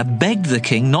Gemariah begged the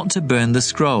king not to burn the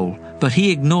scroll, but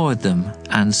he ignored them,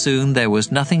 and soon there was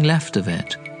nothing left of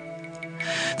it.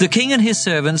 The king and his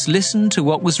servants listened to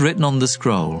what was written on the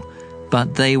scroll,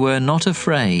 but they were not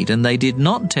afraid, and they did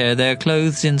not tear their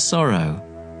clothes in sorrow.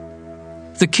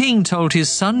 The king told his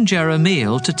son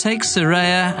Jerahmeel to take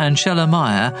Seraiah and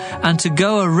Shelemiah and to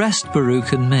go arrest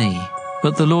Baruch and me,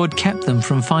 but the Lord kept them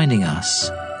from finding us.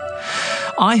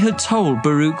 I had told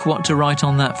Baruch what to write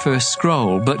on that first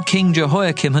scroll, but King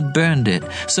Jehoiakim had burned it,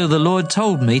 so the Lord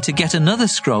told me to get another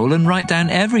scroll and write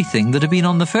down everything that had been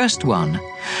on the first one.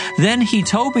 Then he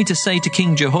told me to say to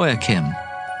King Jehoiakim,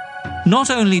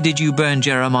 Not only did you burn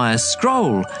Jeremiah's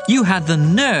scroll, you had the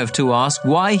nerve to ask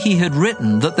why he had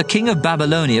written that the king of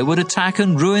Babylonia would attack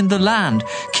and ruin the land,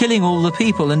 killing all the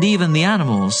people and even the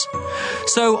animals.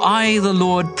 So I, the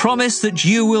Lord, promise that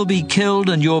you will be killed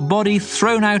and your body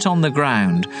thrown out on the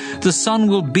ground. The sun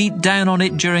will beat down on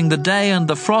it during the day and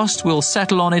the frost will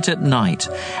settle on it at night,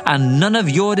 and none of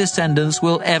your descendants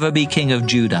will ever be king of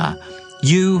Judah.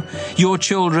 You, your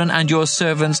children, and your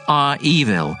servants are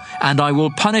evil, and I will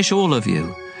punish all of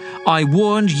you. I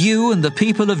warned you and the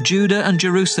people of Judah and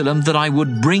Jerusalem that I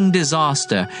would bring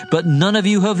disaster, but none of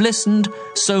you have listened,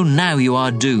 so now you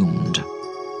are doomed.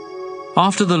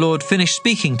 After the Lord finished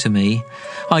speaking to me,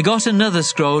 I got another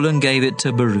scroll and gave it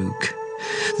to Baruch.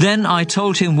 Then I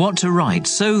told him what to write,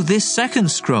 so this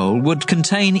second scroll would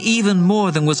contain even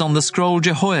more than was on the scroll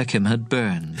Jehoiakim had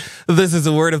burned. This is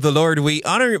the word of the Lord. We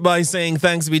honor it by saying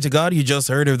thanks be to God. You just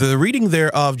heard of the reading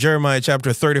there of Jeremiah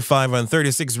chapter 35 and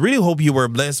 36. Really hope you were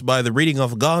blessed by the reading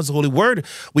of God's holy word.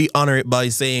 We honor it by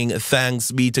saying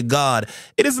thanks be to God.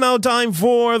 It is now time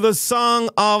for the song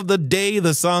of the day.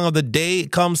 The song of the day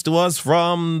comes to us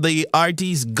from the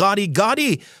artist Gotti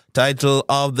Gotti. Title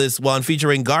of this one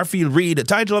featuring Garfield Reed.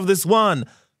 Title of this one,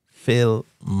 Fill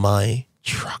My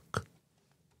Truck.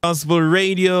 Gospel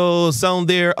Radio sound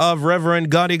there of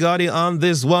Reverend Gotti Gotti on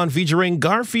this one featuring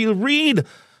Garfield Reed.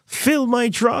 Fill My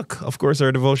Truck. Of course,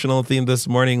 our devotional theme this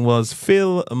morning was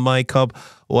Fill My Cup.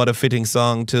 What a fitting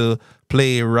song to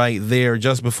play right there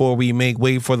just before we make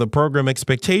way for the program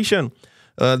Expectation.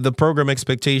 The program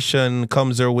Expectation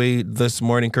comes our way this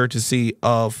morning courtesy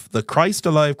of the Christ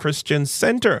Alive Christian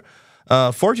Center,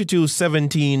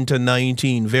 4217 to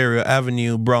 19 Verio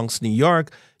Avenue, Bronx, New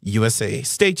York, USA.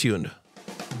 Stay tuned.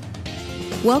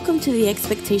 Welcome to the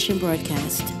Expectation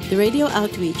broadcast, the radio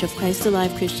outreach of Christ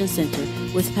Alive Christian Center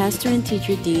with pastor and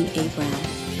teacher Dean A. Brown.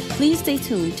 Please stay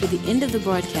tuned to the end of the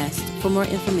broadcast for more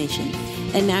information.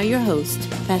 And now your host,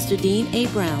 Pastor Dean A.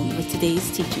 Brown, with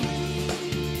today's teaching.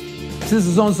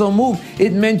 Sister so-and-so move,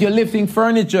 it meant you're lifting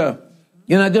furniture.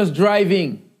 You're not just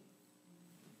driving.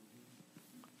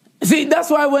 See, that's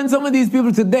why when some of these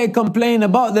people today complain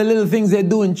about the little things they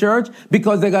do in church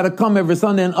because they got to come every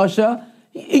Sunday and usher,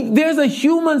 there's a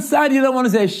human side you don't want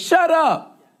to say, shut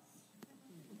up.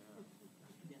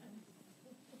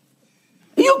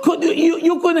 You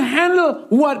couldn't handle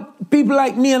what people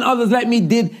like me and others like me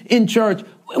did in church.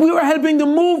 We were helping to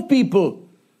move people.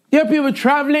 There are people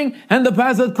traveling, and the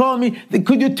pastor called me,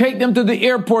 could you take them to the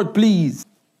airport, please?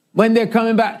 When they're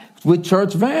coming back with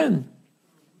church van.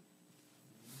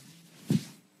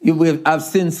 I've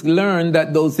since learned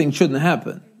that those things shouldn't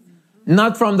happen.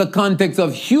 Not from the context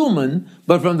of human,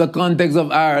 but from the context of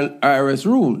IRS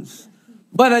rules.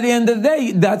 But at the end of the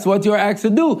day, that's what you're asked to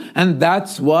do. And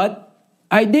that's what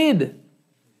I did.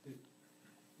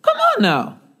 Come on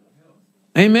now.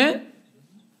 Amen?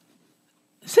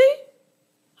 See?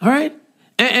 All right?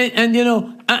 And you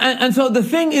know, and so the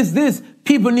thing is this,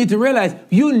 people need to realize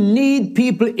you need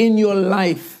people in your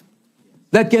life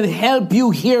that can help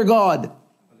you hear God.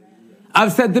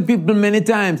 I've said to people many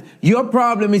times, your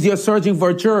problem is you're searching for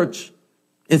a church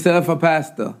instead of a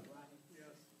pastor.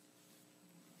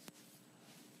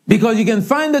 Because you can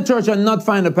find a church and not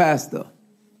find a pastor.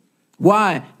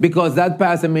 Why? Because that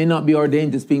pastor may not be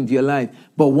ordained to speak into your life.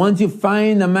 But once you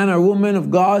find a man or woman of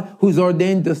God who's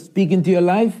ordained to speak into your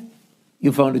life,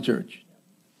 you found a church.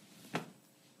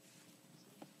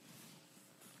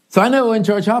 So I never went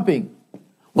church hopping.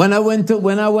 When I went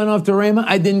off to Rhema,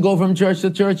 I didn't go from church to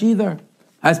church either.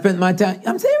 I spent my time.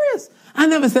 I'm serious. I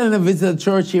never said I visited a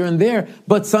church here and there,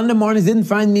 but Sunday mornings didn't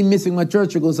find me missing my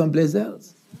church to go someplace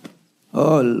else.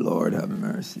 Oh, Lord, have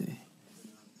mercy.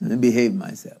 Let me behave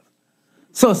myself.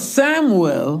 So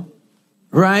Samuel,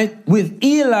 right, with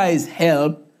Eli's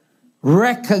help,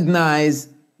 recognized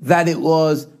that it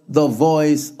was the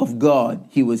voice of God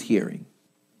he was hearing.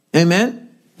 Amen?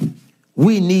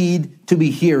 We need to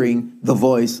be hearing the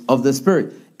voice of the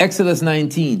Spirit. Exodus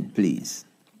 19, please.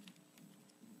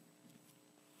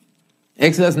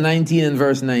 Exodus 19 and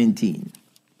verse 19.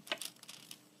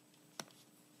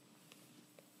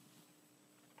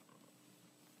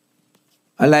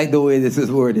 I like the way this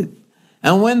is worded.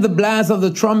 And when the blast of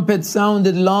the trumpet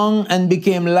sounded long and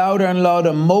became louder and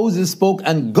louder, Moses spoke,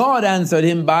 and God answered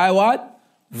him by what?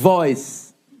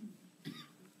 Voice.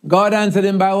 God answered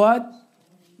him by what?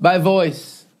 By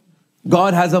voice.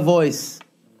 God has a voice.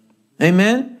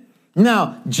 Amen?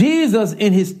 Now, Jesus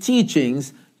in his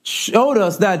teachings showed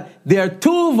us that there are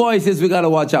two voices we got to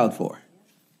watch out for.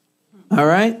 All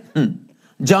right?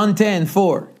 John 10,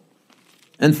 4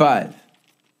 and 5.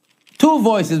 Two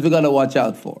voices we got to watch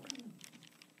out for.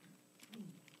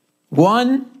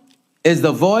 One is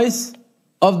the voice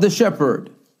of the shepherd.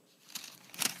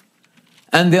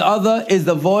 And the other is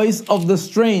the voice of the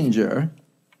stranger.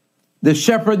 The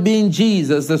shepherd being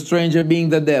Jesus, the stranger being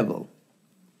the devil.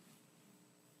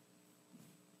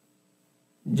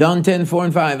 John 10, 4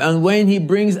 and 5. And when he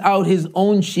brings out his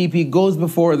own sheep, he goes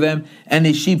before them, and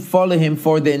his sheep follow him,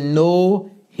 for they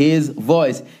know his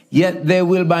voice. Yet they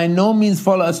will by no means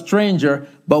follow a stranger,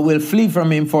 but will flee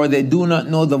from him, for they do not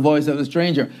know the voice of the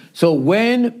stranger. So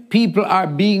when people are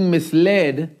being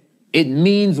misled, it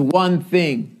means one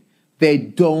thing. They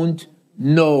don't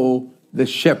know the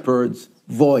shepherd's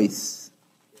voice.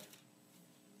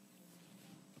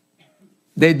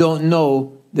 They don't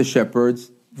know the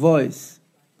shepherd's voice.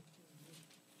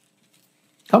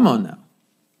 Come on now.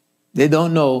 They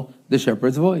don't know the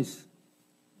shepherd's voice.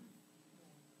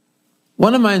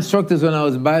 One of my instructors when I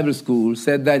was in Bible school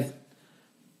said that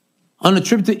on a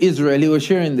trip to Israel, he was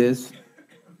sharing this,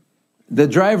 the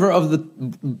driver of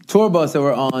the tour bus they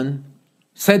were on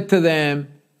said to them,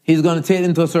 he's going to take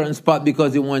them to a certain spot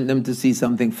because he wanted them to see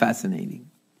something fascinating.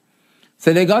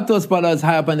 So they got to a spot that was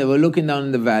high up and they were looking down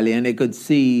in the valley and they could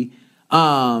see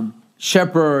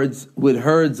shepherds with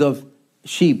herds of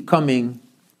sheep coming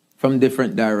from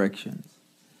different directions.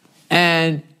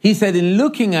 And he said in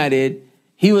looking at it,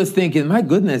 he was thinking, my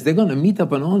goodness, they're going to meet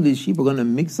up and all these sheep are going to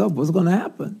mix up. What's going to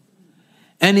happen?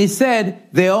 And he said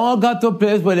they all got to a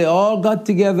place where they all got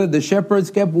together. The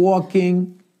shepherds kept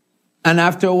walking. And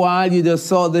after a while, you just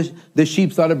saw the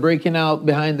sheep started breaking out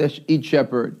behind each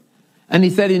shepherd. And he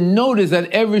said he noticed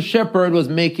that every shepherd was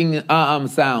making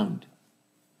sound.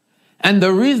 And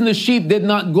the reason the sheep did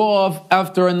not go off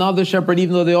after another shepherd,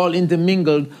 even though they all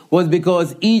intermingled, was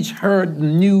because each herd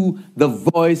knew the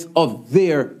voice of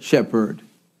their shepherd.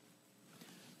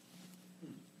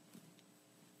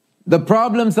 The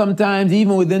problem sometimes,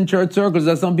 even within church circles,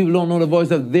 that some people don't know the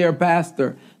voice of their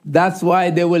pastor. That's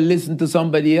why they will listen to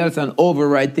somebody else and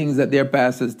override things that their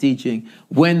pastor is teaching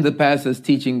when the pastor is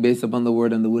teaching based upon the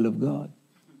word and the will of God.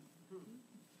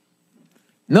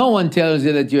 No one tells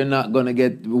you that you're not going to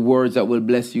get words that will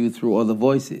bless you through other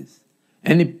voices.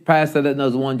 Any pastor that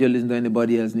doesn't want you to listen to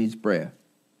anybody else needs prayer.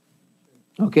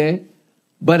 Okay?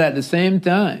 But at the same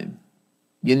time,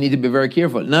 you need to be very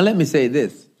careful. Now let me say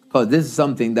this, because this is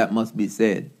something that must be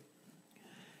said.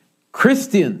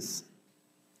 Christians,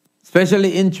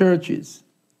 especially in churches,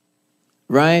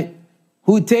 right,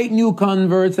 who take new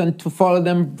converts and to follow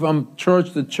them from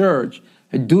church to church,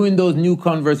 are doing those new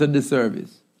converts a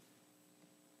disservice.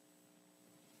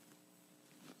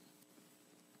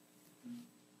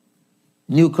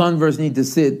 New converts need to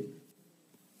sit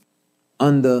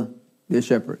under their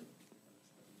shepherd.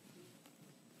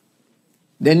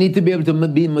 They need to be able to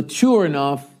be mature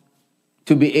enough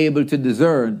to be able to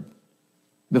discern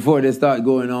before they start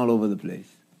going all over the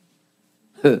place.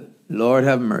 Lord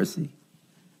have mercy.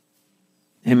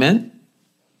 Amen?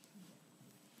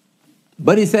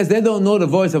 But he says they don't know the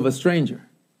voice of a stranger.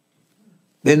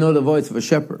 They know the voice of a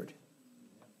shepherd.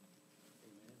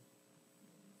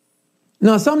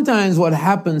 Now, sometimes what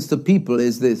happens to people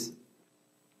is this.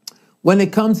 When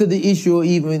it comes to the issue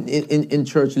even in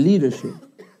church leadership,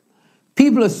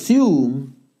 people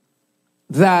assume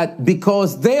that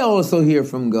because they also hear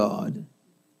from God,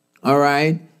 all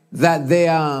right, that's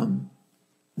the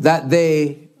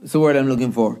word I'm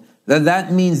looking for,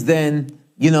 that means then,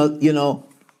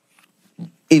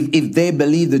 if they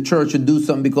believe the church should do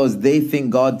something because they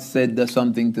think God said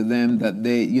something to them, that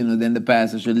they, then the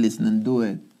pastor should listen and do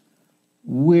it.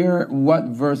 What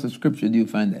verse of scripture do you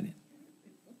find that in?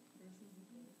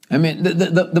 I mean,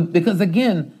 because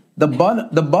again, the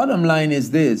bottom line is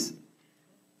this.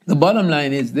 The bottom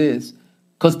line is this,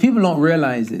 because people don't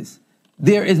realize this.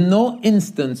 There is no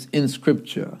instance in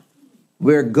scripture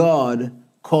where God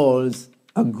calls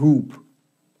a group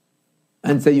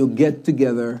and say you get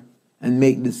together and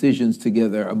make decisions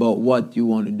together about what you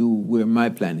want to do where my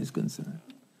plan is concerned.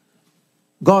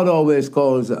 God always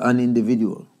calls an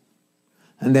individual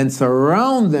and then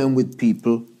surround them with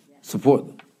people, support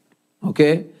them.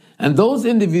 Okay? And those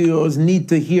individuals need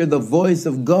to hear the voice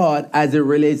of God as it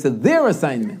relates to their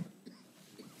assignment.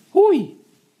 Hui.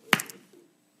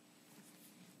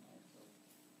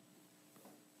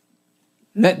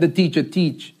 Let the teacher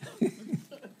teach.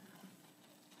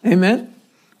 Amen?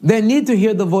 They need to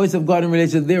hear the voice of God in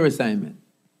relation to their assignment.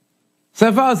 So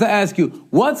if I was to ask you,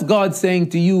 what's God saying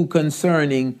to you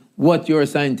concerning what you're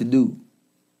assigned to do?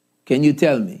 Can you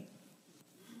tell me?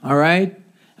 All right?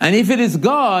 And if it is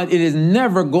God, it is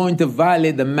never going to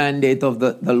violate the mandate of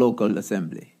the local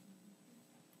assembly.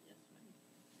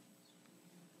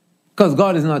 Because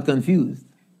God is not confused.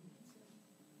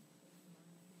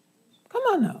 Come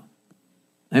on now.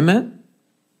 Amen?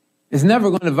 It's never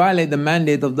going to violate the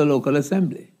mandate of the local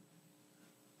assembly.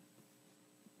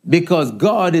 Because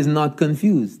God is not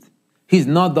confused. He's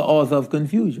not the author of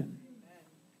confusion.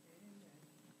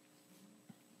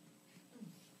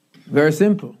 Very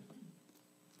simple.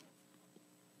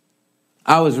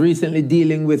 I was recently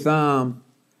dealing with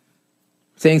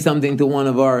saying something to one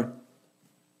of our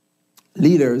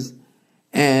leaders,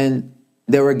 and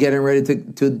they were getting ready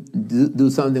to do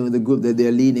something with the group that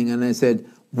they're leading. And I said,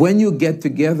 when you get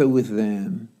together with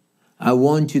them, I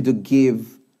want you to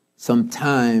give some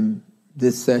time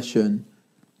this session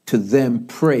to them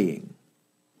praying.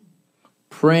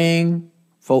 Praying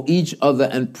for each other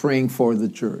and praying for the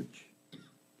church.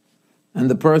 And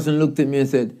the person looked at me and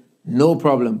said, No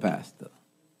problem, Pastor.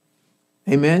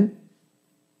 Amen?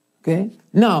 Okay?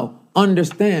 Now,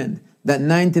 understand that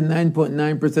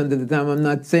 99.9% of the time I'm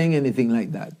not saying anything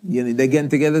like that. You know, they're getting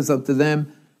together, it's up to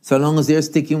them. So long as they're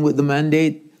sticking with the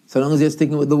mandate, so long as they're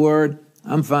sticking with the word,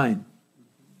 I'm fine.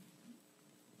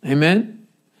 Amen?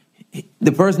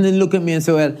 The person didn't look at me and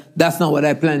say, well, that's not what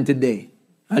I planned today.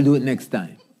 I'll do it next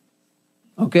time.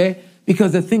 Okay?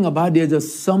 Because the thing about there's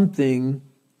just something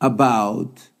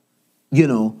about, you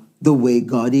know, the way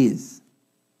God is.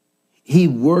 He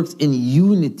works in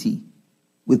unity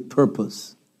with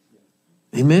purpose.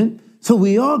 Amen? So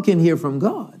we all can hear from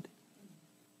God.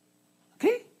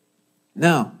 Okay?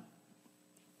 Now,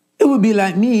 it would be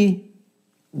like me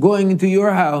going into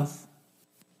your house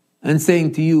and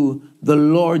saying to you, the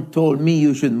Lord told me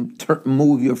you should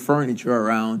move your furniture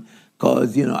around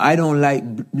because, you know, I don't like,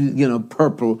 you know,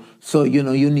 purple, so, you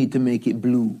know, you need to make it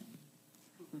blue.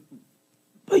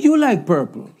 But you like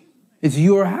purple. It's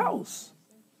your house.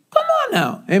 Come on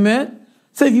now. Amen?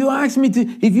 So if you ask me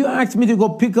to go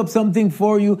pick up something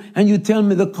for you and you tell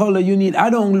me the color you need,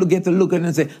 I don't get to look at it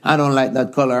and say, I don't like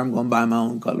that color, I'm going to buy my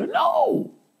own color.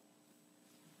 No.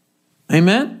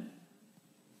 Amen?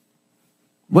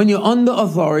 When you're under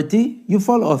authority, you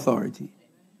follow authority.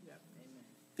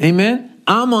 Amen?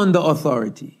 I'm under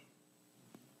authority.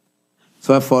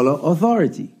 So I follow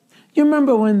authority. You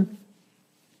remember when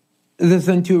the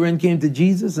centurion came to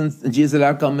Jesus and Jesus said,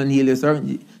 I'll come and heal your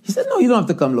servant. He said, no, you don't have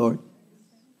to come, Lord.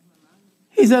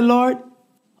 He said, Lord,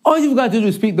 all you've got to do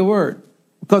is speak the word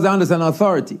because I understand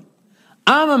authority.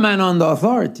 I'm a man under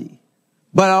authority,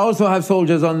 but I also have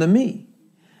soldiers under me.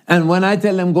 And when I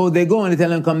tell them go, they go. And I tell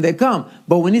them come, they come.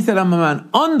 But when he said I'm a man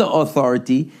under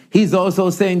authority, he's also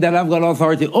saying that I've got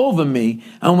authority over me.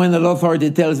 And when the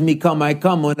authority tells me come, I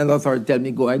come. When the authority tells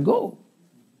me go, I go.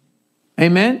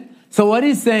 Amen? So what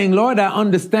he's saying, Lord, I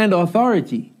understand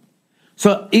authority.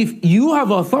 So if you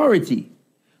have authority,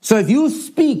 so if you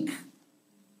speak,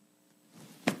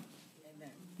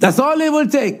 that's all it will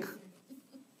take.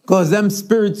 Because them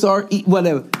spirits or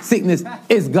whatever, sickness,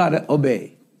 it's got to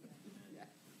obey.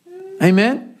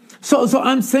 Amen? So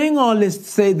I'm saying all this to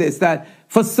say this, that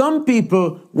for some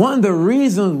people, one of the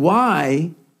reasons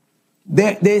why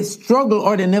they struggle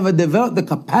or they never develop the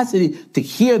capacity to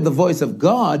hear the voice of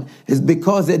God is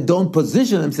because they don't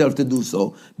position themselves to do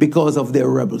so because of their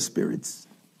rebel spirits.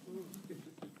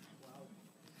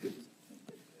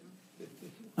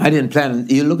 I didn't plan.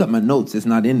 You look at my notes, it's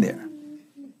not in there.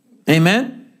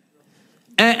 Amen?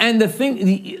 And the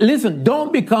thing, listen,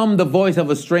 don't become the voice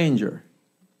of a stranger.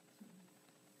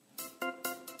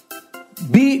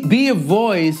 Be a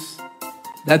voice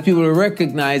that people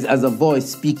recognize as a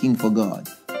voice speaking for God.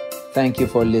 Thank you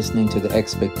for listening to the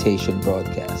Expectation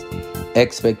broadcast.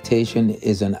 Expectation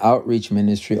is an outreach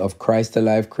ministry of Christ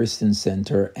Alive Christian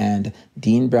Center and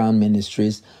Dean Brown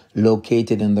Ministries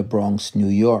located in the Bronx, New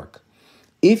York.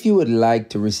 If you would like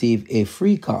to receive a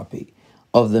free copy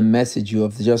of the message you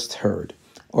have just heard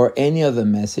or any other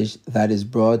message that is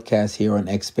broadcast here on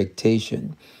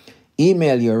Expectation,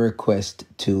 email your request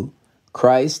to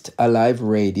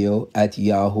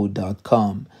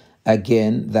ChristAliveRadio@yahoo.com.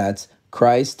 Again, that's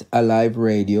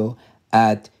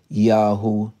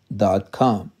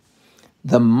ChristAliveRadio@yahoo.com.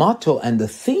 The motto and the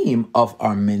theme of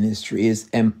our ministry is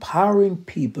empowering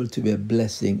people to be a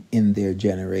blessing in their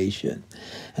generation.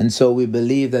 And so we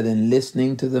believe that in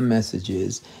listening to the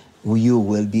messages, you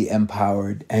will be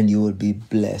empowered and you will be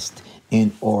blessed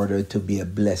in order to be a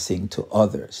blessing to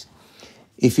others.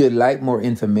 If you'd like more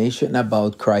information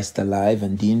about Christ Alive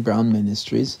and Dean Brown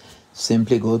Ministries,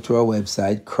 simply go to our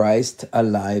website,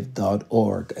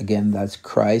 christalive.org. Again, that's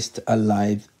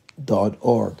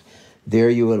christalive.org.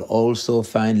 There you will also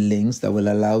find links that will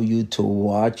allow you to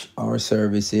watch our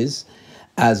services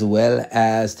as well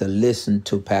as to listen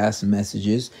to past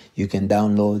messages. You can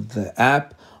download the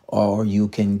app or you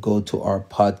can go to our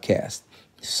podcast.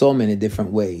 So many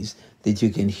different ways that you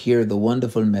can hear the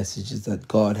wonderful messages that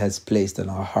God has placed in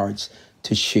our hearts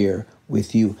to share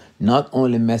with you. Not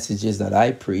only messages that I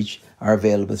preach are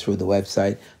available through the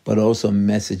website, but also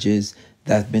messages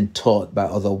that have been taught by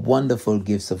other wonderful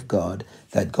gifts of God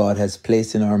that God has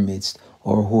placed in our midst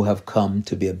or who have come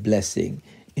to be a blessing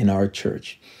in our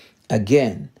church.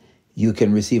 Again, you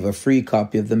can receive a free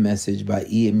copy of the message by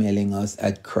emailing us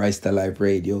at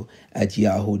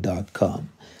ChristAliveRadio@yahoo.com.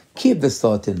 Keep this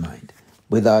thought in mind.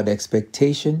 Without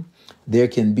expectation, there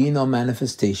can be no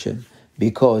manifestation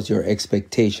because your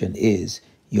expectation is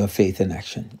your faith in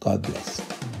action. God bless.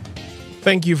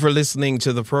 Thank you for listening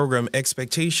to the program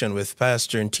Expectation with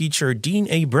Pastor and Teacher Dean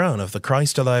A. Brown of the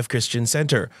Christ Alive Christian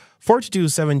Center,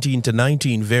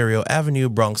 4217-19 Verio Avenue,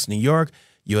 Bronx, New York,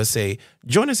 USA.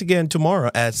 Join us again tomorrow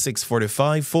at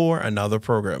 6:45 for another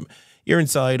program. You're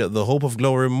inside the Hope of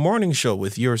Glory Morning Show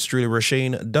with yours truly,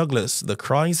 Rushane Douglas, the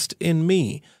Christ in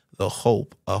me, the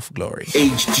hope of glory.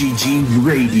 HGG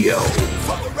Radio.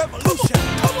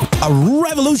 A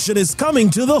revolution is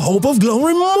coming to the Hope of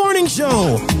Glory Morning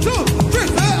Show.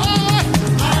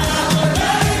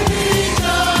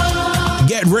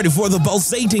 Get ready for the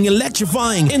pulsating,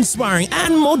 electrifying, inspiring,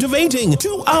 and motivating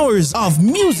 2 hours of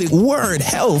music, word,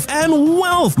 health, and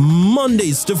wealth.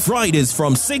 Mondays to Fridays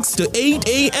from 6 to 8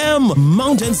 a.m.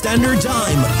 Mountain Standard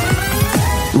Time.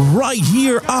 Right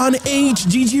here on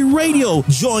HGG Radio.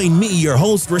 Join me, your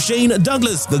host, Rushane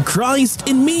Douglas, the Christ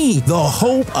in me, the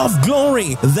hope of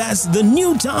glory. That's the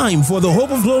new time for the Hope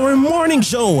of Glory Morning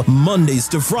Show. Mondays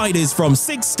to Fridays from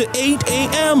 6 to 8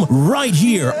 a.m. right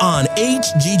here on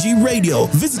HGG Radio.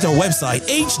 Visit our website,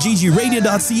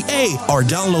 hggradio.ca, or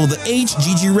download the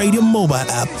HGG Radio mobile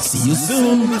app. See you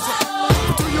soon.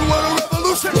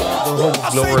 The Hope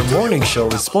of Glory Morning Show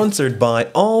is sponsored by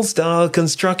All Style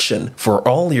Construction for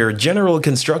all your general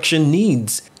construction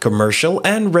needs, commercial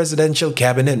and residential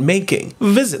cabinet making.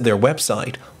 Visit their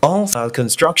website,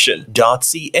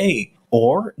 allstyleconstruction.ca,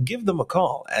 or give them a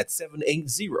call at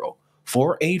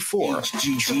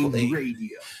 780-484-HGG.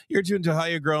 You're tuned to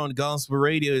Higher Ground Gospel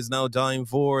Radio. Is now time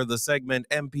for the segment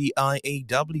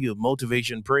MPIAW,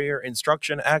 Motivation, Prayer,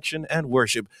 Instruction, Action, and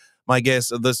Worship. My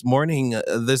guest this morning,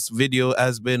 this video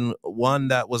has been one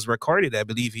that was recorded. I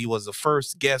believe he was the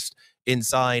first guest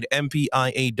inside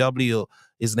MPIAW.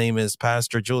 His name is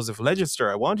Pastor Joseph Legister.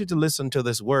 I want you to listen to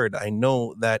this word. I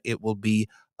know that it will be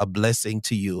a blessing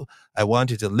to you. I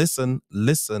want you to listen,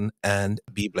 and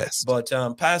be blessed. But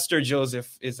Pastor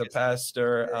Joseph is a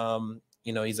pastor.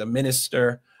 He's a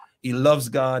minister. He loves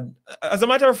God. As a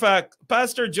matter of fact,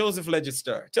 Pastor Joseph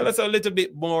Legister, tell us a little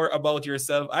bit more about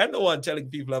yourself. I'm the one telling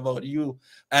people about you,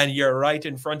 and you're right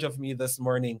in front of me this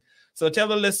morning. So tell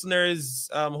the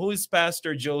listeners, who is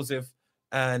Pastor Joseph,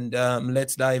 and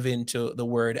let's dive into the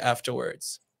word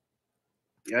afterwards.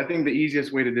 Yeah, I think the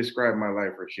easiest way to describe my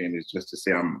life, Rushane, is just to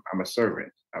say I'm a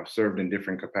servant. I've served in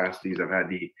different capacities. I've had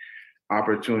the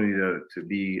opportunity to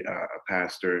be a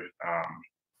pastor,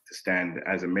 to stand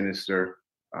as a minister,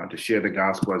 to share the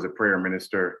gospel as a prayer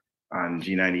minister on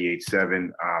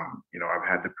G98.7. I've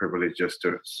had the privilege just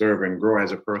to serve and grow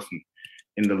as a person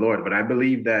in the Lord. But I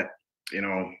believe that,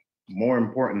 more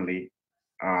importantly,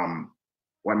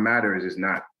 what matters is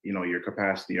not, your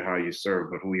capacity or how you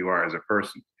serve, but who you are as a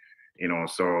person.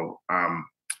 So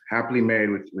happily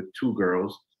married with 2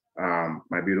 girls,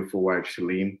 my beautiful wife,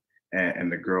 Shalene, and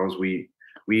the girls.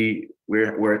 We're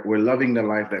loving the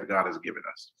life that God has given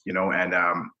us, and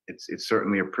it's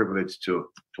certainly a privilege to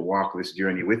walk this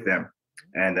journey with them.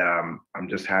 And I'm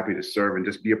just happy to serve and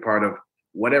just be a part of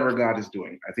whatever God is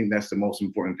doing. I think that's the most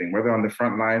important thing, whether on the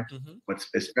front line, but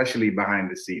especially behind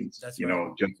the scenes, just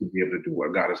to be able to do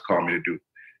what God has called me to do.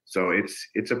 So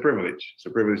it's a privilege. It's a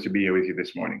privilege to be here with you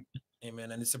this morning.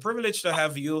 Amen. And it's a privilege to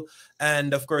have you.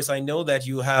 And of course, I know that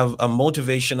you have a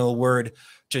motivational word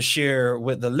to share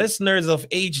with the listeners of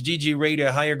HGG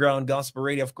Radio, Higher Ground Gospel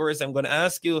Radio. Of course, I'm going to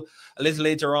ask you a little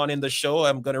later on in the show.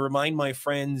 I'm going to remind my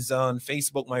friends on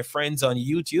Facebook, my friends on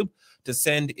YouTube, to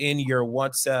send in your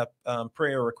WhatsApp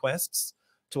prayer requests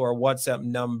to our WhatsApp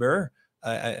number.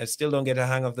 I still don't get a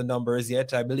hang of the numbers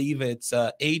yet. I believe it's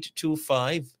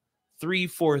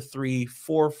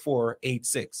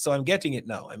 825-343-4486. So I'm getting it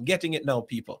now.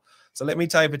 People. So let me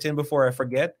type it in before I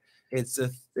forget. It's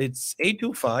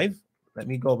 825. Let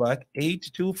me go back.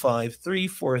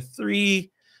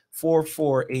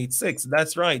 825-343-4486.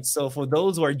 That's right. So for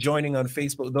those who are joining on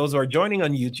Facebook, those who are joining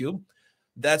on YouTube,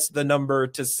 that's the number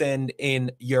to send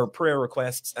in your prayer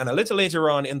requests. And a little later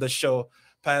on in the show,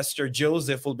 Pastor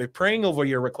Joseph will be praying over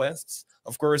your requests.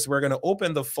 Of course, we're going to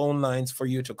open the phone lines for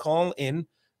you to call in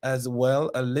as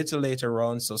well a little later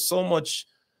on. So much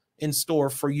in store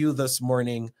for you this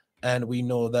morning. And we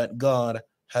know that God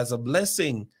has a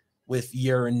blessing with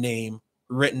your name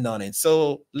written on it.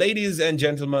 So ladies and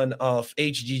gentlemen of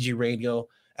HGG Radio,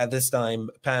 at this time,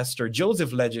 Pastor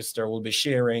Joseph Legister will be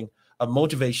sharing a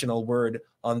motivational word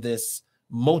on this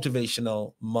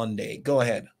Motivational Monday. Go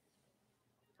ahead.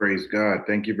 Praise God.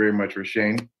 Thank you very much,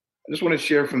 Rushane. I just want to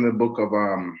share from the book of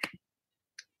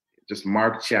just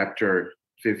Mark chapter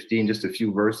 15, just a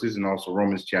few verses, and also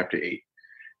Romans chapter 8.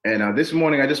 And this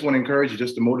morning, I just want to encourage you,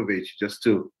 just to motivate you, just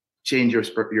to change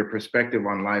your perspective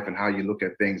on life and how you look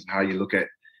at things, and how you look at,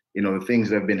 the things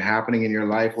that have been happening in your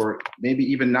life, or maybe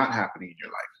even not happening in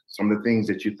your life. Some of the things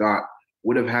that you thought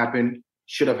would have happened,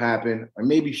 should have happened, or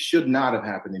maybe should not have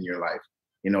happened in your life.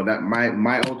 That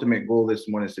my ultimate goal this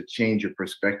morning is to change your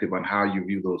perspective on how you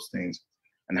view those things.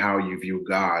 and how you view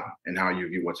God and how you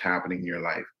view what's happening in your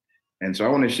life. And so I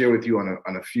want to share with you on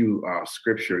a few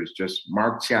scriptures, just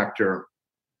Mark chapter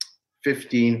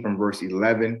 15 from verse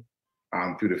 11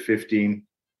 through to 15.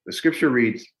 The scripture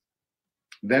reads,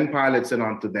 "Then Pilate said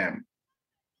unto them,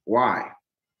 Why?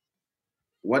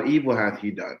 What evil hath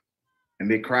he done? And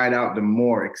they cried out the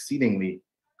more exceedingly,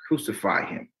 Crucify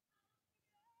him.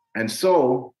 And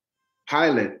so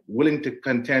Pilate, willing to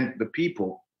content the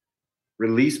people,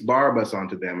 released Barabbas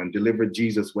unto them and delivered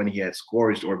Jesus when he had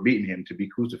scourged or beaten him to be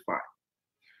crucified."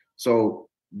 So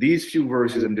these few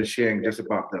verses, I'm just sharing just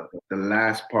about the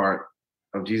last part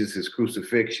of Jesus's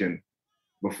crucifixion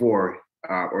before,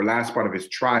 or last part of his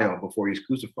trial before he's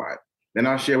crucified. Then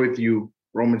I'll share with you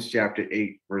Romans chapter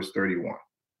 8, verse 31.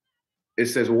 It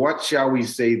says, "What shall we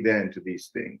say then to these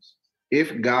things?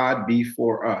 If God be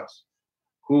for us,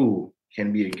 who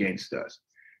can be against us?"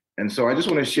 And so I just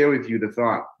want to share with you the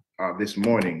thought this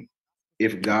morning,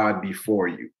 if God be for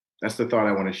you. That's the thought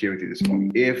I want to share with you this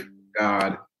morning. If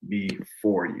God be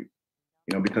for you.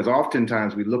 You know, because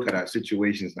oftentimes we look at our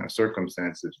situations and our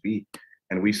circumstances,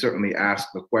 and we certainly ask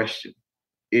the question,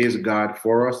 is God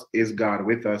for us? Is God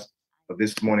with us? But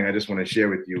this morning, I just want to share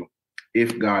with you,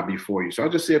 if God be for you. So I'll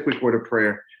just say a quick word of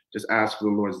prayer, just ask for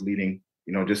the Lord's leading,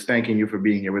 you know, just thanking you for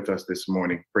being here with us this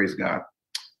morning. Praise God.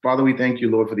 Father, we thank you,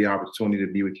 Lord, for the opportunity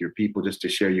to be with your people, just to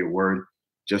share your word,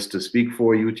 just to speak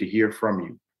for you, to hear from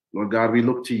you. Lord God, we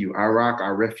look to you, our rock,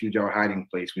 our refuge, our hiding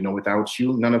place. We know without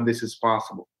you, none of this is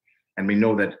possible. And we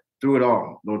know that through it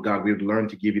all, Lord God, we've learned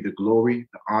to give you the glory,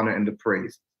 the honor, and the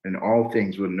praise. And all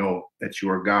things will know that you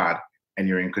are God and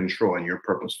you're in control and you're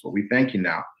purposeful. We thank you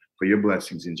now for your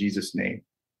blessings in Jesus' name.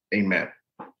 Amen.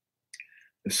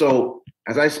 And so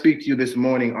as I speak to you this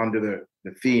morning under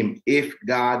the theme, if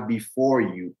God be for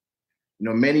you, you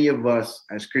know, many of us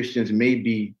as Christians may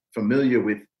be familiar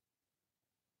with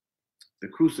the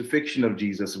crucifixion of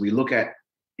Jesus. We look at,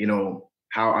 you know,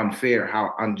 how unfair,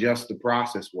 how unjust the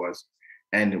process was.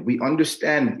 And we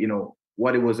understand, you know,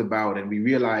 what it was about. And we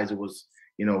realize it was,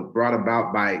 you know, brought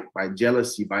about by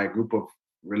jealousy, by a group of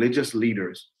religious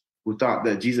leaders who thought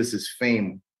that Jesus's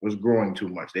fame was growing too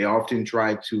much. They often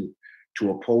tried to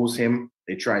oppose him.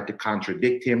 They tried to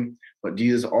contradict him, but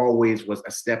Jesus always was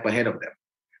a step ahead of them.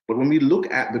 But when we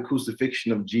look at the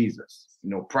crucifixion of Jesus, you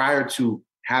know, prior to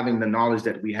having the knowledge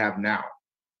that we have now,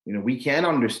 you know, we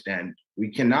cannot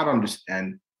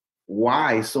understand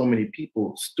why so many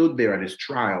people stood there at his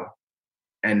trial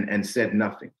and said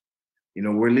nothing. You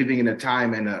know, we're living in a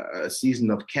time and a season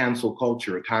of cancel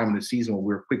culture, a time and a season where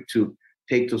we're quick to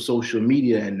take to social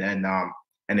media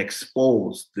and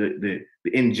expose the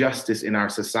injustice in our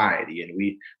society. And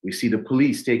we see the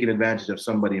police taking advantage of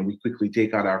somebody, and we quickly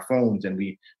take out our phones and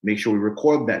we make sure we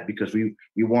record that, because we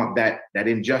want that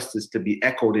injustice to be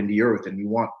echoed in the earth, and we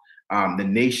want the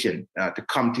nation to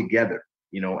come together,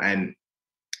 you know, and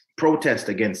protest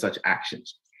against such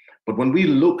actions. But when we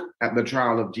look at the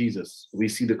trial of Jesus, we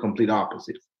see the complete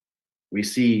opposite. We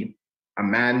see a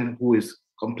man who is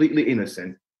completely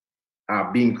innocent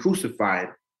being crucified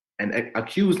and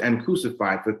accused and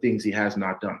crucified for things he has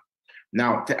not done.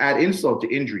 Now, to add insult to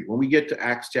injury, when we get to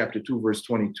Acts chapter 2, verse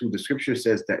 22, the scripture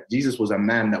says that Jesus was a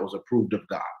man that was approved of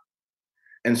God.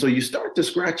 And so you start to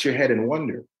scratch your head and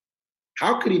wonder,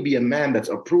 how could he be a man that's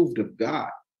approved of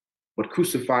God, but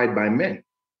crucified by men?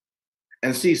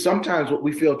 And see, sometimes what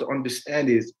we fail to understand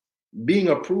is being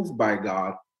approved by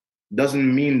God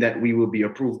doesn't mean that we will be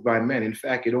approved by men. In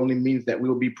fact, it only means that we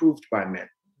will be proved by men.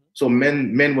 So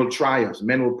men will try us,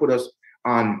 men will put us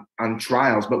on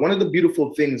trials. But one of the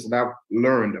beautiful things that I've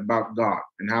learned about God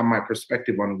and how my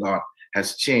perspective on God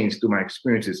has changed through my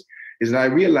experiences is that I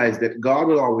realized that God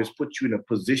will always put you in a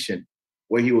position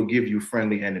where he will give you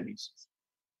friendly enemies.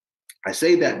 I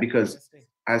say that because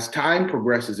as time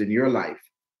progresses in your life,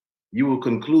 you will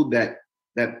conclude that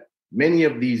many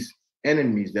of these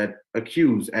enemies that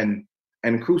accuse and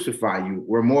crucify you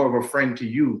were more of a friend to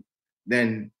you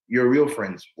than your real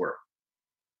friends were.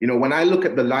 You know, when I look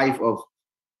at the life of,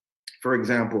 for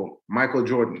example, Michael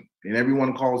Jordan, and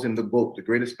everyone calls him the GOAT, the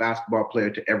greatest basketball player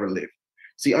to ever live.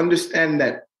 See, understand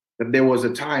that there was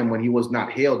a time when he was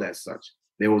not hailed as such.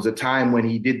 There was a time when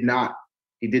he did not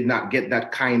get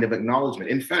that kind of acknowledgement.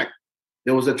 In fact,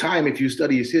 there was a time, if you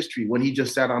study his history, when he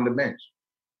just sat on the bench.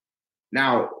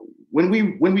 Now, when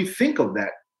we think of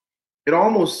that, it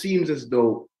almost seems as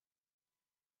though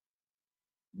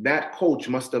that coach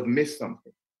must have missed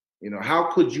something. You know,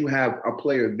 how could you have a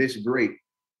player this great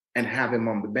and have him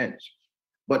on the bench?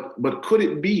 But could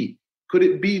it be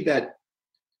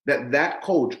that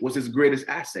coach was his greatest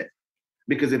asset?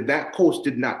 Because if that coach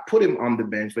did not put him on the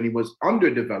bench when he was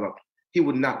underdeveloped, he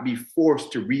would not be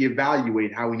forced to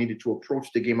reevaluate how he needed to approach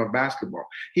the game of basketball.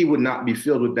 He would not be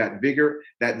filled with that vigor,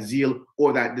 that zeal,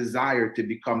 or that desire to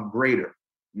become greater.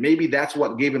 Maybe that's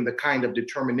what gave him the kind of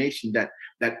determination that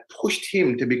pushed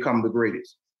him to become the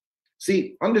greatest.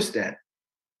 See, understand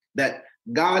that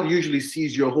God usually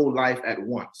sees your whole life at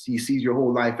once. He sees your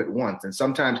whole life at once. And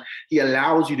sometimes he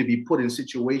allows you to be put in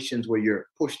situations where you're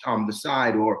pushed on the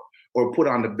side or put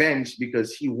on the bench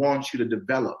because he wants you to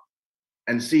develop.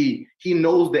 And see, he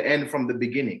knows the end from the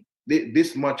beginning.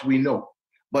 This much we know.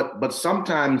 But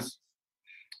sometimes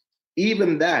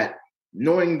even that,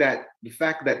 knowing that the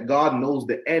fact that God knows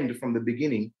the end from the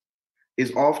beginning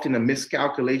is often a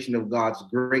miscalculation of God's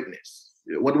greatness.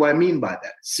 What do I mean by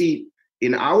that? See,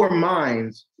 in our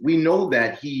minds, we know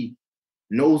that he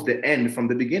knows the end from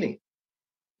the beginning.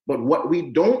 But what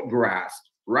we don't grasp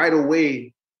right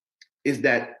away is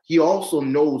that he also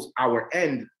knows our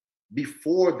end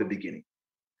before the beginning.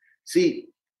 See,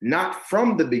 not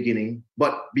from the beginning,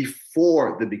 but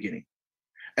before the beginning.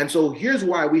 And so here's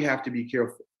why we have to be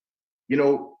careful. You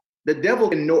know, the devil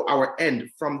can know our end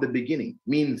from the beginning,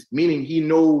 meaning he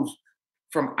knows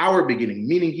from our beginning,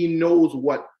 meaning he knows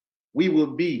what we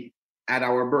will be at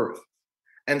our birth.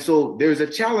 And so there's a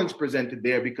challenge presented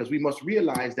there because we must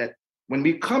realize that when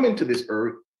we come into this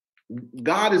earth,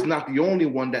 God is not the only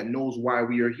one that knows why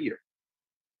we are here.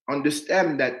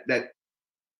 Understand that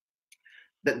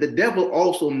the devil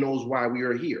also knows why we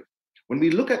are here. When we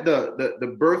look at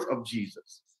the birth of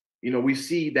Jesus, you know, we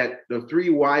see that the three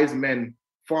wise men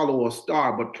follow a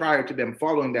star, but prior to them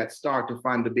following that star to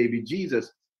find the baby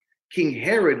Jesus, King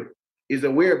Herod is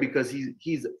aware because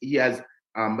he has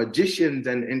magicians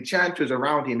and enchanters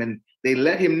around him, and they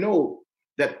let him know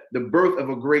that the birth of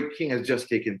a great king has just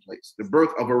taken place. The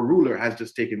birth of a ruler has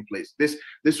just taken place.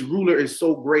 This ruler is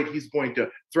so great, he's going to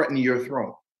threaten your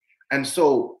throne. And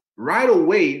so right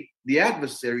away, the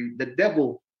adversary, the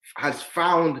devil, has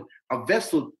found a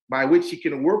vessel by which he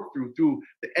can work through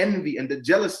the envy and the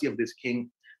jealousy of this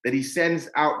king, that he sends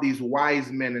out these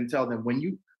wise men and tell them, when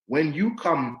you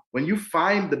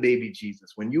find the baby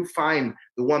Jesus, when you find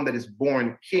the one that is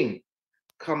born king,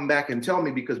 come back and tell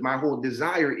me, because my whole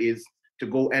desire is to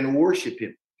go and worship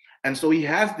him. And so he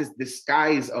has this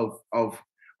disguise of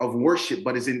worship,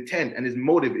 but his intent and his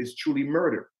motive is truly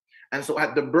murder. And so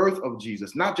at the birth of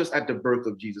Jesus, not just at the birth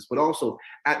of Jesus, but also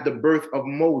at the birth of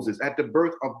Moses, at the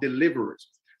birth of deliverers,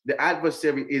 the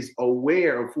adversary is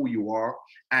aware of who you are,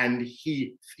 and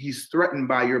he's threatened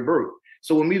by your birth.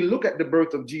 So when we look at the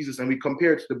birth of Jesus and we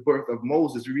compare it to the birth of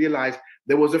Moses, we realize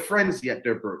there was a frenzy at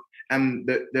their birth. And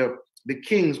the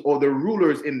kings or the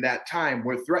rulers in that time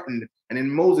were threatened. And in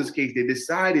Moses' case, they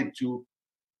decided to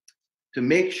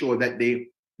make sure that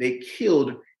they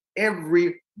killed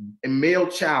every male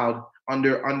child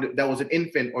under that was an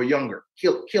infant or younger.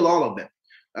 Kill all of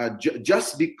them,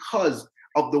 just because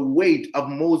of the weight of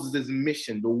Moses'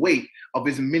 mission, the weight of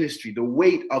his ministry, the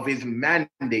weight of his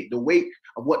mandate, the weight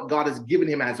of what God has given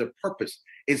him as a purpose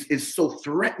is so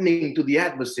threatening to the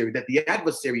adversary that the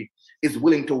adversary is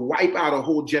willing to wipe out a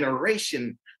whole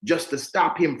generation just to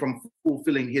stop him from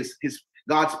fulfilling his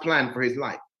God's plan for his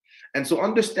life. And so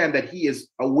understand that he is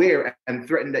aware and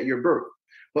threatened at your birth.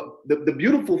 But the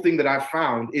beautiful thing that I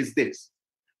found is this: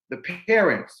 the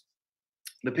parents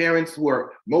who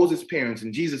are Moses' parents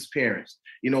and Jesus' parents,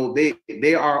 you know,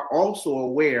 they are also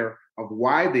aware of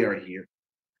why they are here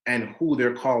and who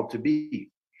they're called to be.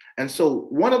 And so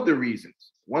one of the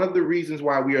reasons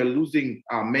why we are losing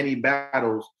many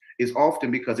battles is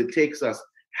often because it takes us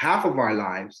half of our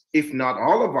lives, if not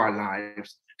all of our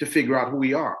lives, to figure out who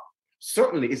we are.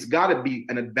 Certainly, it's got to be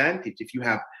an advantage if you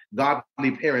have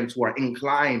godly parents who are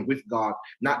inclined with God,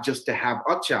 not just to have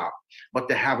a child, but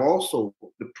to have also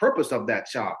the purpose of that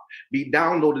child be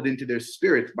downloaded into their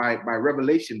spirits by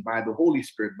revelation, by the Holy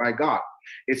Spirit, by God.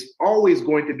 It's always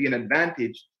going to be an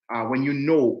advantage when you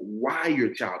know why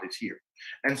your child is here.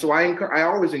 And so I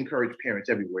always encourage parents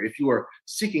everywhere. If you are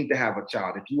seeking to have a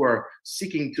child,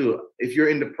 if you're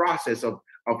in the process of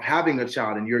having a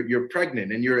child and you're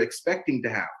pregnant and you're expecting to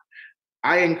have,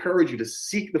 I encourage you to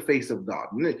seek the face of God.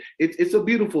 It's a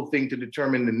beautiful thing to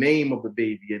determine the name of the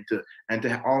baby and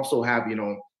to also have, you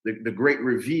know, the great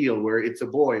reveal where it's a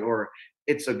boy or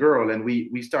it's a girl, and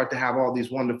we start to have all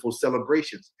these wonderful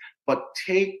celebrations. But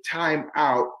take time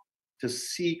out to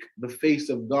seek the face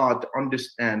of God to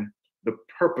understand the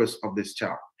purpose of this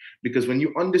child. Because when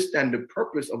you understand the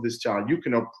purpose of this child, you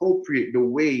can appropriate the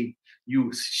way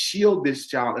you shield this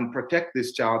child and protect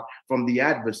this child from the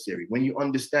adversary. When you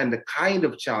understand the kind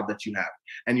of child that you have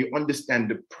and you understand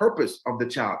the purpose of the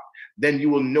child, then you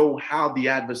will know how the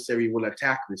adversary will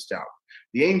attack this child.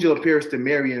 The angel appears to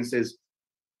Mary and says,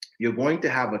 You're going to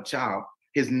have a child.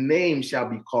 His name shall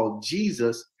be called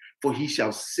Jesus, for he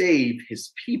shall save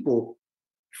his people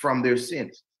from their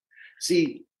sins.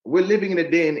 See, we're living in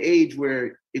a day and age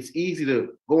where it's easy to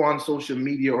go on social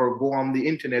media or go on the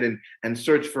internet and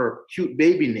search for cute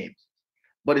baby names.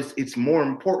 But it's more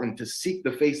important to seek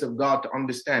the face of God to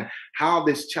understand how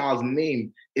this child's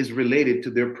name is related to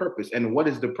their purpose and what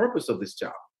is the purpose of this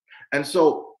child. And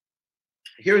so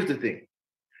here's the thing.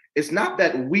 It's not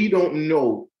that we don't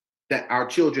know that our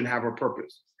children have a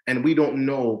purpose and we don't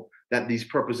know that these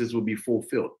purposes will be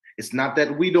fulfilled. It's not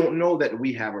that we don't know that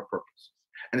we have a purpose.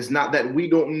 And it's not that we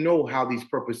don't know how these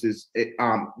purposes,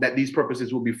 that these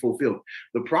purposes will be fulfilled.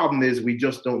 The problem is we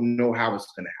just don't know how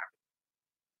it's going to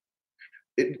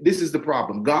happen. This is the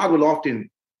problem. God will often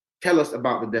tell us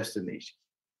about the destination.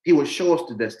 He will show us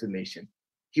the destination.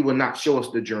 He will not show us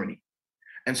the journey.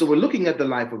 And so we're looking at the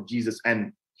life of Jesus,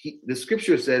 and the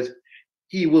scripture says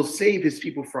he will save his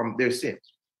people from their sins.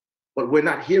 But we're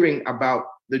not hearing about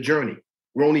the journey.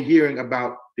 We're only hearing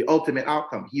about the ultimate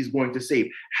outcome. He's going to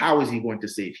save. How is he going to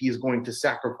save? He is going to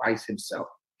sacrifice himself.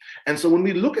 And so when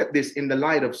we look at this in the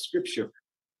light of scripture,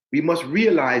 we must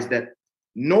realize that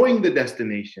knowing the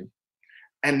destination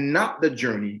and not the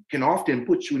journey can often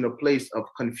put you in a place of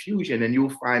confusion, and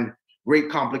you'll find great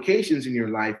complications in your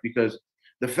life, because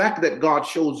the fact that God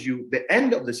shows you the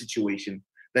end of the situation,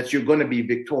 that you're going to be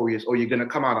victorious or you're going to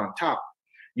come out on top,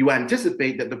 you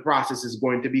anticipate that the process is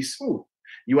going to be smooth.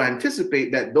 You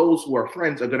anticipate that those who are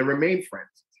friends are going to remain friends.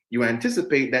 You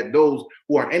anticipate that those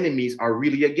who are enemies are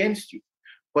really against you.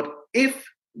 But if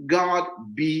God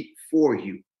be for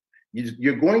you,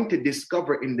 you're going to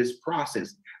discover in this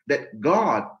process that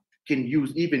God can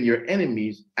use even your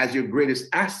enemies as your greatest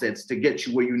assets to get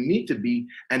you where you need to be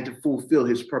and to fulfill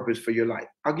his purpose for your life.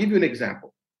 I'll give you an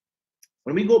example.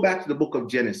 When we go back to the book of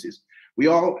Genesis, we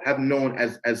all have known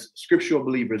as scriptural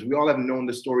believers, we all have known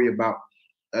the story about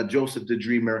Joseph the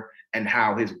dreamer and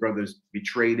how his brothers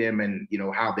betrayed him, and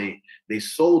how they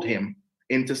sold him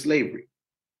into slavery.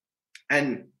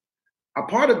 And a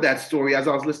part of that story, as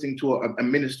I was listening to a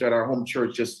minister at our home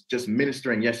church just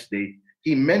ministering yesterday,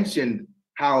 he mentioned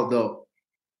how the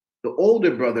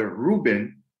older brother,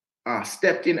 Reuben,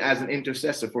 stepped in as an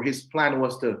intercessor, for his plan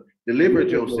was to deliver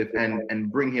Joseph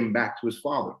and bring him back to his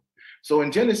father. So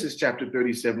in Genesis chapter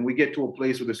 37, we get to a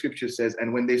place where the scripture says,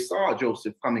 and when they saw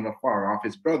Joseph coming afar off,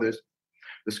 his brothers,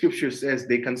 the scripture says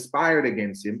they conspired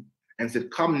against him and said,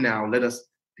 come now, let us,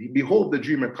 behold, the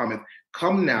dreamer cometh.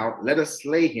 Come now, let us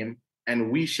slay him,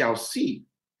 and we shall see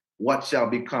what shall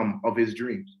become of his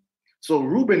dreams. So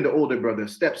Reuben, the older brother,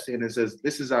 steps in and says,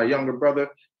 this is our younger brother.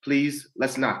 Please,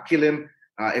 let's not kill him.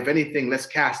 If anything, let's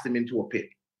cast him into a pit.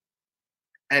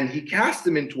 And he cast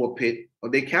him into a pit, or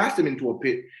they cast him into a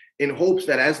pit in hopes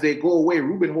that as they go away,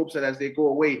 Reuben hopes that as they go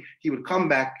away, he would come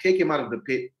back, take him out of the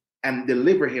pit, and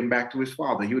deliver him back to his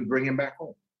father. He would bring him back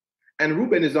home. And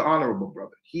Reuben is an honorable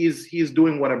brother. He is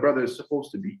doing what a brother is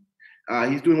supposed to be.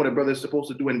 He's doing what a brother is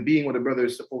supposed to do and being what a brother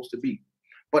is supposed to be.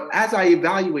 But as I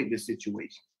evaluate this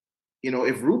situation,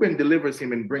 if Reuben delivers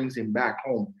him and brings him back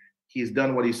home, he's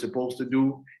done what he's supposed to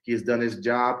do. He has done his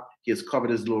job. He has covered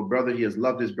his little brother. He has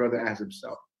loved his brother as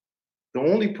himself. The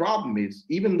only problem is,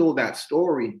 even though that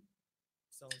story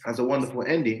has a wonderful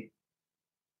ending,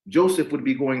 Joseph would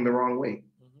be going the wrong way.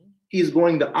 He's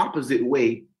going the opposite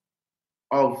way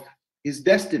of his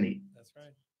destiny. That's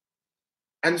right.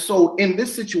 And so in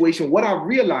this situation, what I've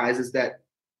realized is that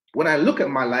when I look at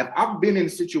my life, I've been in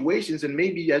situations, and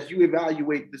maybe as you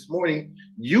evaluate this morning,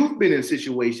 you've been in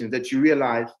situations that you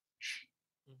realize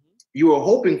you were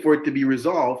hoping for it to be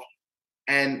resolved,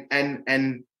 and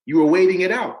you were waiting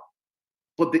it out.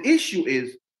 But the issue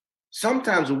is,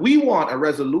 sometimes we want a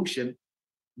resolution,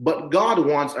 but God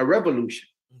wants a revolution.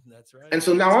 That's right. And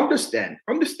so now understand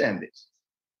this.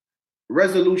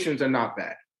 Resolutions are not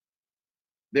bad.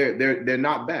 They're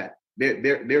not bad.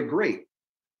 They're great.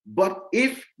 But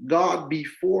if God be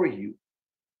for you,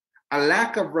 a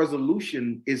lack of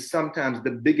resolution is sometimes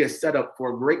the biggest setup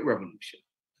for a great revolution.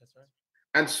 That's right.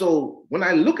 And so when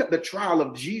I look at the trial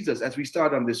of Jesus, as we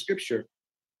start on this scripture,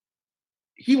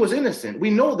 he was innocent.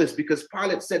 We know this because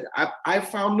Pilate said, I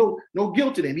found no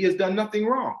guilt in him. He has done nothing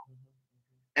wrong.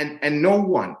 And no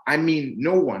one, I mean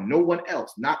no one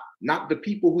else, not the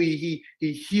people who he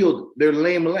healed their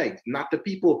lame legs, not the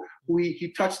people who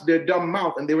he touched their dumb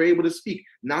mouth and they were able to speak,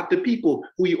 not the people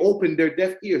who he opened their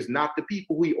deaf ears, not the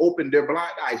people who he opened their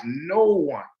blind eyes.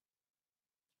 No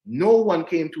one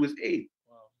came to his aid.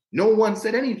 Wow. No one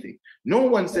said anything. No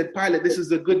one said, Pilate, this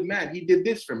is a good man. He did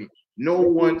this for me. No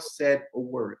one said a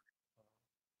word.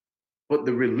 But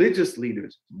the religious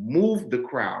leaders moved the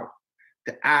crowd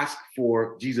to ask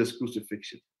for Jesus'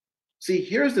 crucifixion. See,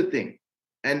 here's the thing.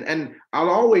 And I'll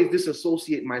always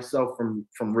disassociate myself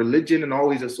from religion and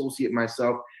always associate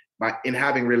myself in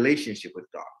having relationship with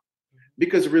God.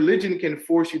 Because religion can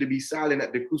force you to be silent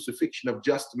at the crucifixion of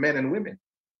just men and women.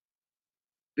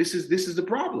 This is the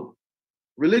problem.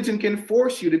 Religion can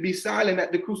force you to be silent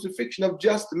at the crucifixion of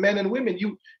just men and women.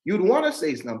 You'd want to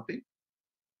say something,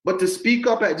 but to speak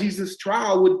up at Jesus'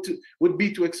 trial would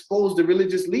be to expose the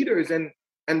religious leaders.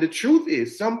 And the truth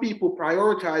is, some people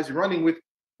prioritize running with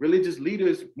religious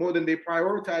leaders more than they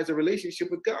prioritize a relationship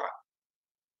with God.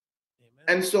 Amen.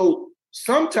 And so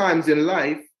sometimes in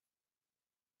life,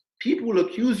 people will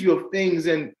accuse you of things,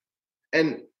 and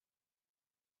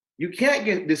you can't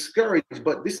get discouraged,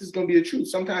 but this is going to be the truth.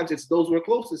 Sometimes it's those who are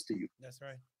closest to you. That's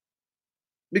right.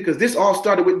 Because this all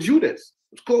started with Judas.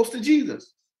 It was close to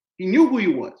Jesus. He knew who he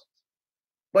was.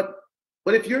 But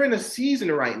if you're in a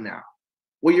season right now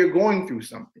where you're going through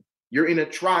something, you're in a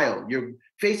trial, you're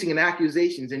facing an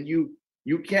accusations, and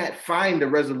you can't find a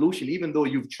resolution, even though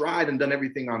you've tried and done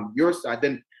everything on your side,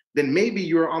 then maybe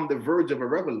you're on the verge of a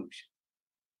revolution.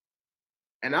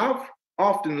 And I've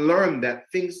often learned that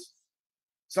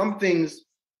some things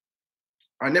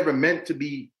are never meant to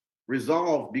be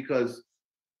resolved because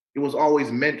it was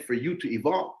always meant for you to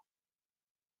evolve.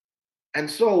 And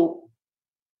so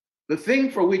the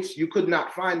thing for which you could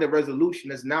not find a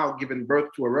resolution has now given birth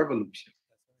to a revolution.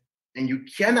 And you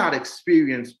cannot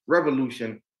experience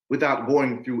revolution without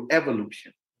going through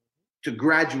evolution, to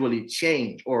gradually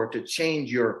change or to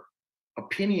change your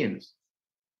opinions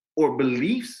or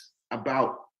beliefs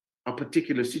about a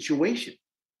particular situation.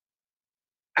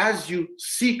 As you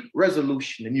seek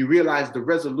resolution and you realize the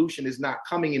resolution is not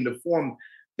coming in the form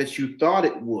that you thought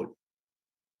it would,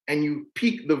 and you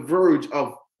peak the verge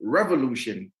of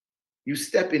revolution, you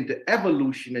step into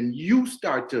evolution and you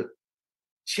start to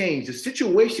change. The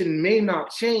situation may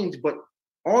not change, but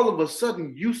all of a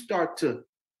sudden you start to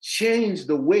change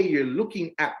the way you're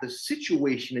looking at the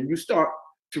situation, and you start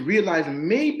to realize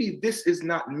maybe this is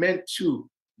not meant to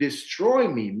destroy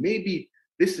me. Maybe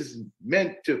this is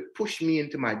meant to push me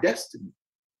into my destiny.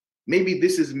 Maybe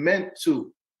this is meant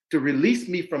to release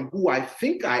me from who I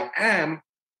think I am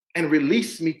and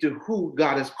release me to who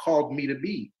God has called me to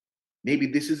be. Maybe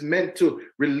this is meant to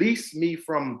release me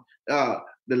from the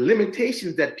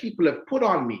limitations that people have put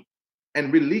on me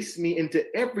and release me into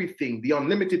everything, the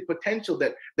unlimited potential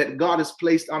that God has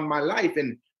placed on my life.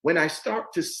 And when I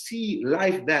start to see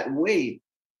life that way,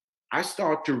 I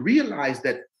start to realize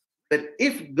that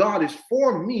if God is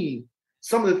for me,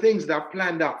 some of the things that I've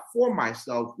planned out for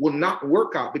myself will not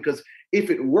work out, because if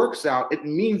it works out, it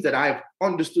means that I've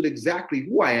understood exactly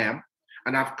who I am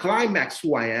and I've climaxed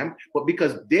who I am. But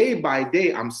because day by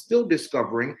day, I'm still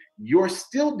discovering, you're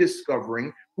still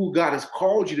discovering who God has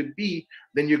called you to be,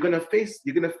 then you're going to face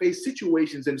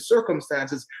situations and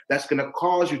circumstances that's going to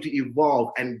cause you to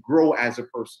evolve and grow as a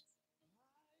person.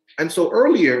 And so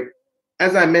earlier,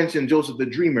 as I mentioned, Joseph the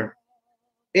Dreamer,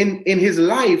 in his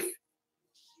life,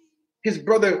 his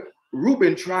brother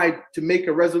Reuben tried to make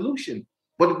a resolution,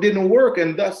 but it didn't work,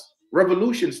 and thus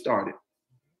revolution started.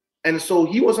 And so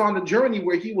he was on the journey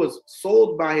where he was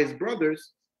sold by his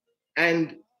brothers,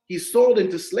 and he's sold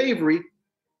into slavery.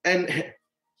 And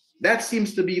that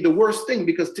seems to be the worst thing,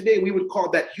 because today we would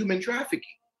call that human trafficking.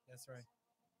 That's right.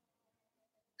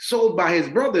 Sold by his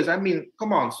brothers. I mean,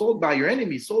 come on, sold by your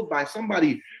enemy, sold by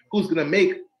somebody who's going to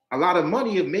make a lot of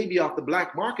money, of maybe off the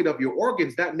black market of your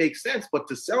organs, that makes sense. But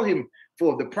to sell him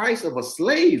for the price of a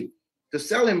slave, to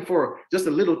sell him for just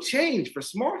a little change, for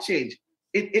small change,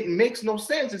 it makes no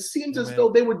sense. It seems as though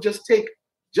they would just take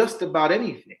just about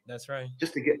anything. That's right.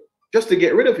 Just to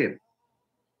get rid of him.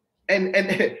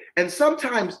 And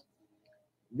sometimes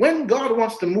when God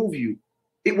wants to move you,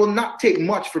 it will not take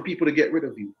much for people to get rid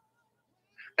of you.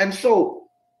 And so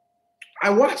I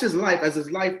watch his life as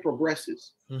his life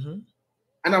progresses. Mm-hmm.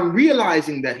 And I'm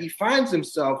realizing that he finds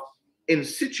himself in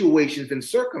situations and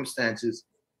circumstances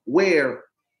where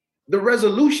the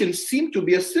resolution seemed to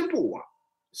be a simple one.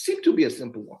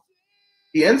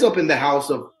 He ends up in the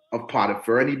house of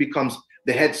Potiphar, and he becomes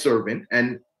the head servant.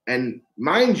 And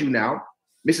mind you now,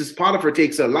 Mrs. Potiphar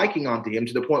takes a liking onto him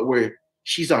to the point where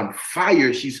she's on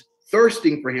fire. She's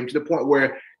thirsting for him to the point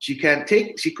where she can't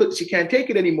take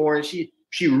it anymore. And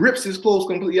she rips his clothes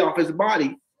completely off his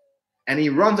body. And he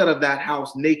runs out of that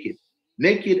house naked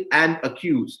and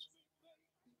accused.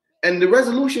 And the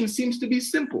resolution seems to be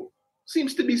simple.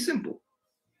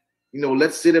 You know,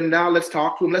 let's sit him down. Let's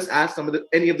talk to him. Let's ask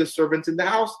any of the servants in the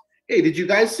house, hey, did you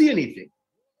guys see anything?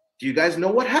 Do you guys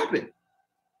know what happened?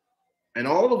 And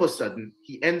all of a sudden,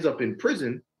 he ends up in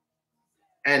prison.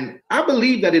 And I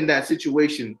believe that in that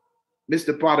situation,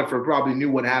 Mr. Potiphar probably knew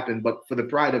what happened, but for the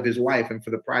pride of his wife and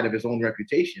for the pride of his own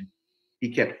reputation, he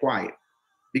kept quiet.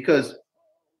 Because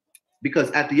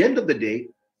at the end of the day,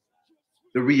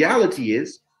 the reality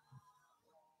is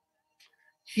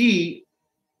he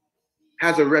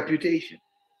has a reputation.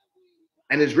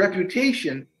 And his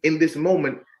reputation in this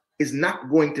moment is not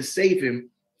going to save him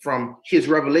from his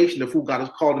revelation of who God has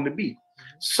called him to be.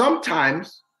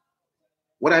 Sometimes,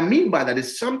 what I mean by that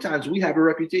is sometimes we have a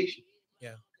reputation.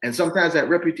 Yeah. And sometimes that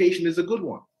reputation is a good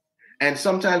one. And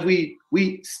sometimes we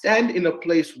stand in a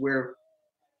place where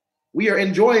we are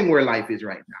enjoying where life is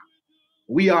right now.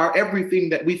 We are everything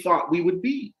that we thought we would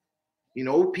be. You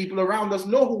know, people around us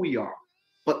know who we are.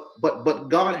 But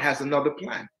God has another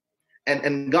plan.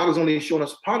 And God has only shown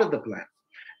us part of the plan.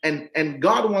 And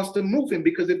God wants to move him,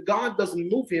 because if God doesn't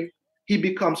move him, he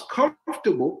becomes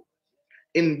comfortable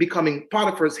in becoming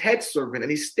Potiphar's head servant,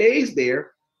 and he stays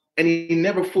there, and he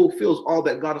never fulfills all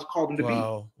that God has called him to be.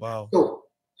 Wow.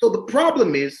 So the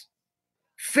problem is,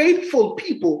 faithful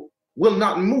people will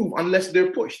not move unless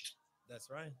they're pushed. That's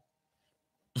right.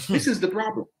 This is the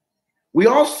problem. We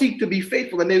all seek to be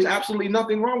faithful, and there's absolutely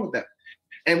nothing wrong with that.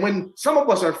 And when some of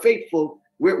us are faithful,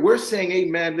 we're saying, hey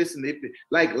man, listen,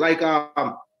 like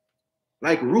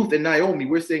Ruth and Naomi,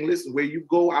 we're saying, listen, where you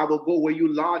go, I will go. Where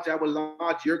you lodge, I will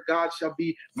lodge. Your God shall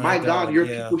be my God. Your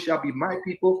people shall be my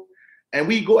people. And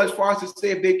we go as far as to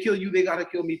say, if they kill you, they got to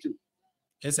kill me too.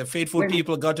 It's a faithful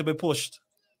people got to be pushed.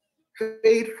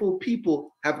 Faithful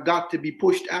people have got to be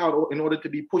pushed out in order to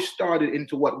be started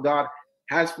into what God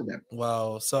has for them.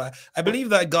 Wow. So I believe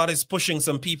that God is pushing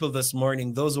some people this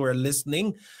morning. Those who are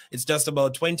listening, it's just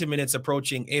about 20 minutes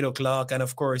approaching 8 o'clock. And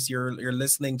of course, you're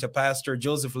listening to Pastor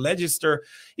Joseph Legister.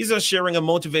 He's just sharing a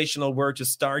motivational word to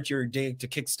start your day, to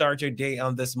kickstart your day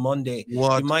on this Monday. You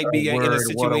might be in a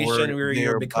situation where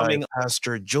you're becoming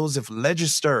Pastor Joseph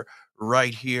Legister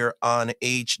right here on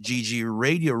HGG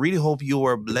Radio. Really hope you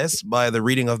were blessed by the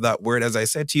reading of that word. As I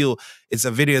said to you, it's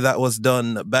a video that was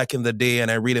done back in the day,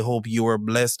 and I really hope you were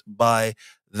blessed by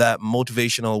that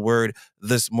motivational word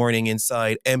this morning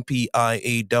inside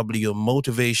MPIAW,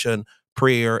 motivation,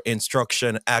 prayer,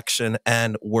 instruction, action,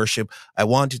 and worship. I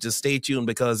want you to stay tuned,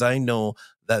 because I know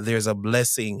that there's a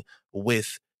blessing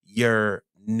with your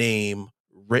name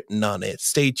written on it.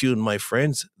 Stay tuned, my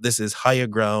friends. This is Higher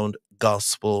Ground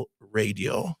Gospel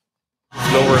Radio.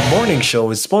 Our morning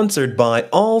show is sponsored by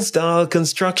All Style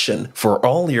Construction for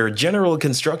all your general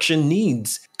construction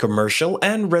needs, commercial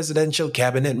and residential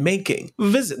cabinet making.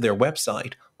 Visit their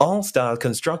website,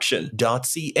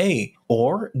 allstyleconstruction.ca,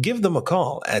 or give them a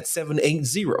call at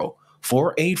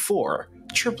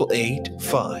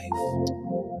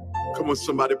 780-484-8885. Come on,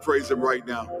 somebody praise him right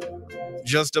now.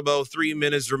 Just about 3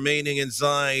 minutes remaining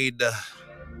inside.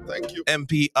 Thank you.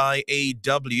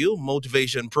 MPIAW,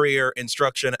 motivation, prayer,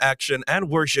 instruction, action, and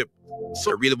worship. So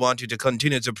I really want you to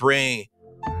continue to pray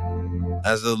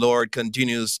as the Lord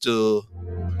continues to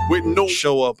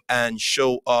show up and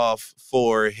show off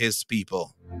for his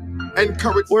people.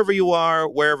 Encourage. Wherever you are,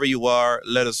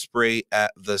 let us pray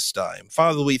at this time.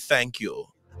 Father, we thank you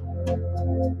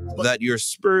that your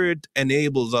spirit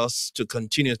enables us to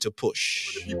continue to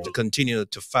push, to continue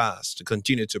to fast, to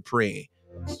continue to pray,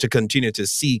 to continue to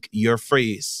seek your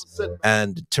face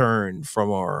and turn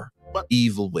from our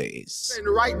evil ways.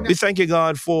 We thank you,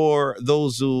 God, for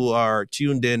those who are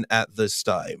tuned in at this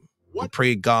time. We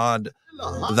pray, God,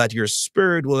 that your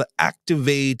spirit will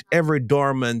activate every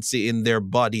dormancy in their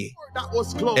body.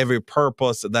 Every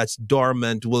purpose that's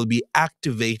dormant will be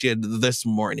activated this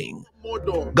morning.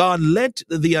 God, let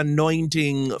the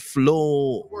anointing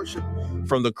flow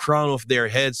from the crown of their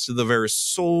heads to the very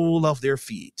sole of their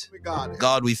feet.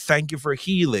 God, we thank you for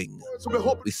healing.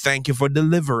 We thank you for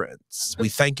deliverance. We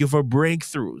thank you for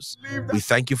breakthroughs. We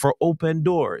thank you for open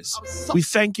doors. We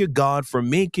thank you, God, for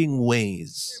making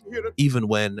ways, even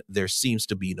when there seems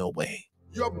to be no way.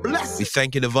 We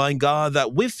thank you, divine God,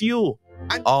 that with you,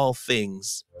 all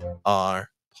things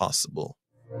are possible.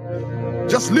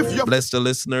 Just lift your bless the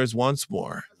listeners once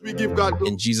more. We give God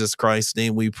in Jesus Christ's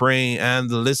name we pray, and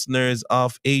the listeners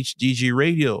of HGG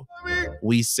Radio,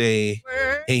 we say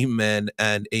amen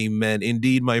and amen.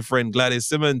 Indeed, my friend Gladys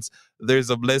Simmons, there's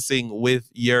a blessing with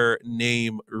your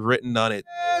name written on it.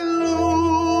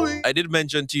 I did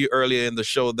mention to you earlier in the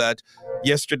show that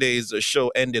Yesterday's show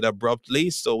ended abruptly,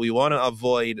 so we want to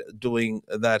avoid doing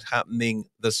that happening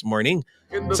this morning.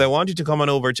 So I want you to come on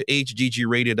over to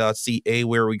hggradio.ca,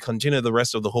 where we continue the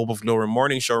rest of the Hope of Glory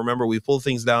morning show. Remember, we pull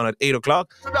things down at 8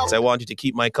 o'clock. So I want you to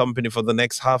keep my company for the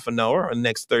next half an hour or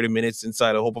next 30 minutes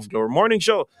inside the Hope of Glory morning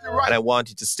show. And I want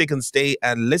you to stick and stay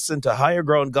and listen to Higher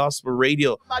Ground Gospel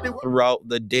Radio throughout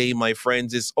the day, my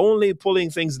friends. It's only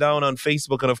pulling things down on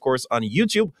Facebook and, of course, on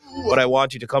YouTube. But I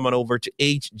want you to come on over to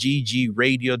hggradio.ca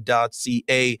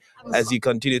as you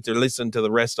continue to listen to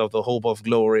the rest of the Hope of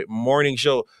Glory morning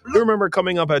show. Do remember,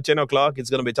 coming up at 10 o'clock,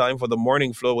 it's going to be time for the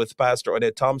morning flow with Pastor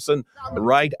Odette Thompson.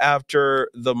 Right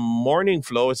after the morning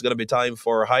flow, it's going to be time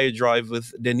for Higher Drive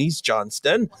with Denise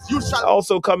Johnston.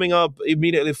 Also coming up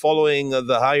immediately following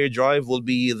the Higher Drive will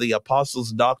be the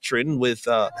Apostles' Doctrine with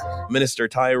Minister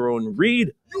Tyrone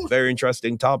Reed. Very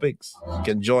interesting topics. You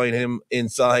can join him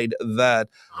inside that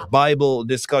Bible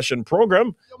discussion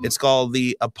program. It's called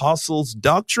the Apostles'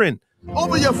 Doctrine.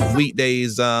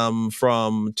 Weekdays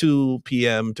from 2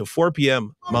 p.m. to 4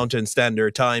 p.m. Mountain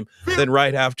Standard Time. Then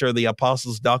right after the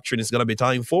Apostles' Doctrine is going to be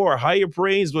time for Higher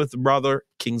Praise with Brother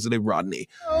Kingsley Rodney.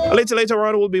 A little later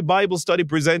on will be Bible study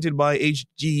presented by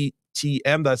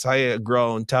HGTM, that's Higher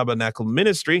Ground Tabernacle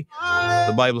Ministry.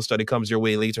 The Bible study comes your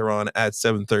way later on at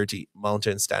 7:30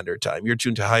 Mountain Standard Time. You're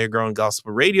tuned to Higher Ground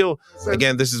Gospel Radio.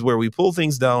 Again, this is where we pull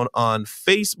things down on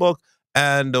Facebook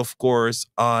and, of course,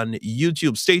 on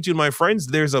YouTube. Stay tuned, my friends.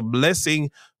 There's a blessing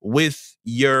with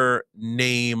your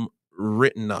name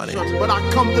written on it. But I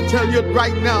come to tell you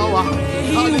right now,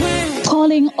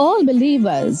 calling all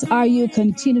believers, are you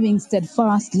continuing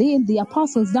steadfastly in the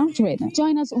Apostles' Doctrine?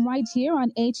 Join us right here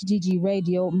on HGG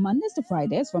Radio Mondays to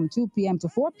Fridays from 2 p.m. to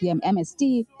 4 p.m.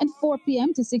 MST and 4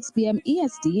 p.m. to 6 p.m.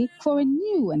 EST for a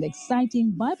new and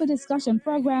exciting Bible discussion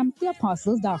program, The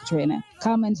Apostles' Doctrine.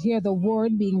 Come and hear the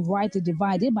word being rightly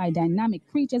divided by dynamic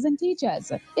preachers and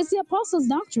teachers. It's The Apostles'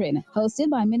 Doctrine, hosted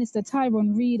by Minister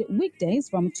Tyrone Reed, weekdays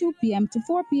from 2 p.m. to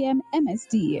 4 p.m.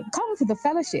 MST. Come to the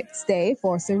fellowship. Stay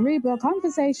for cerebral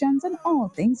conversations and all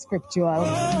things scriptural.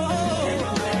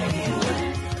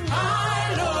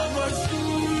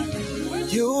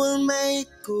 You will make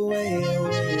a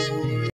way.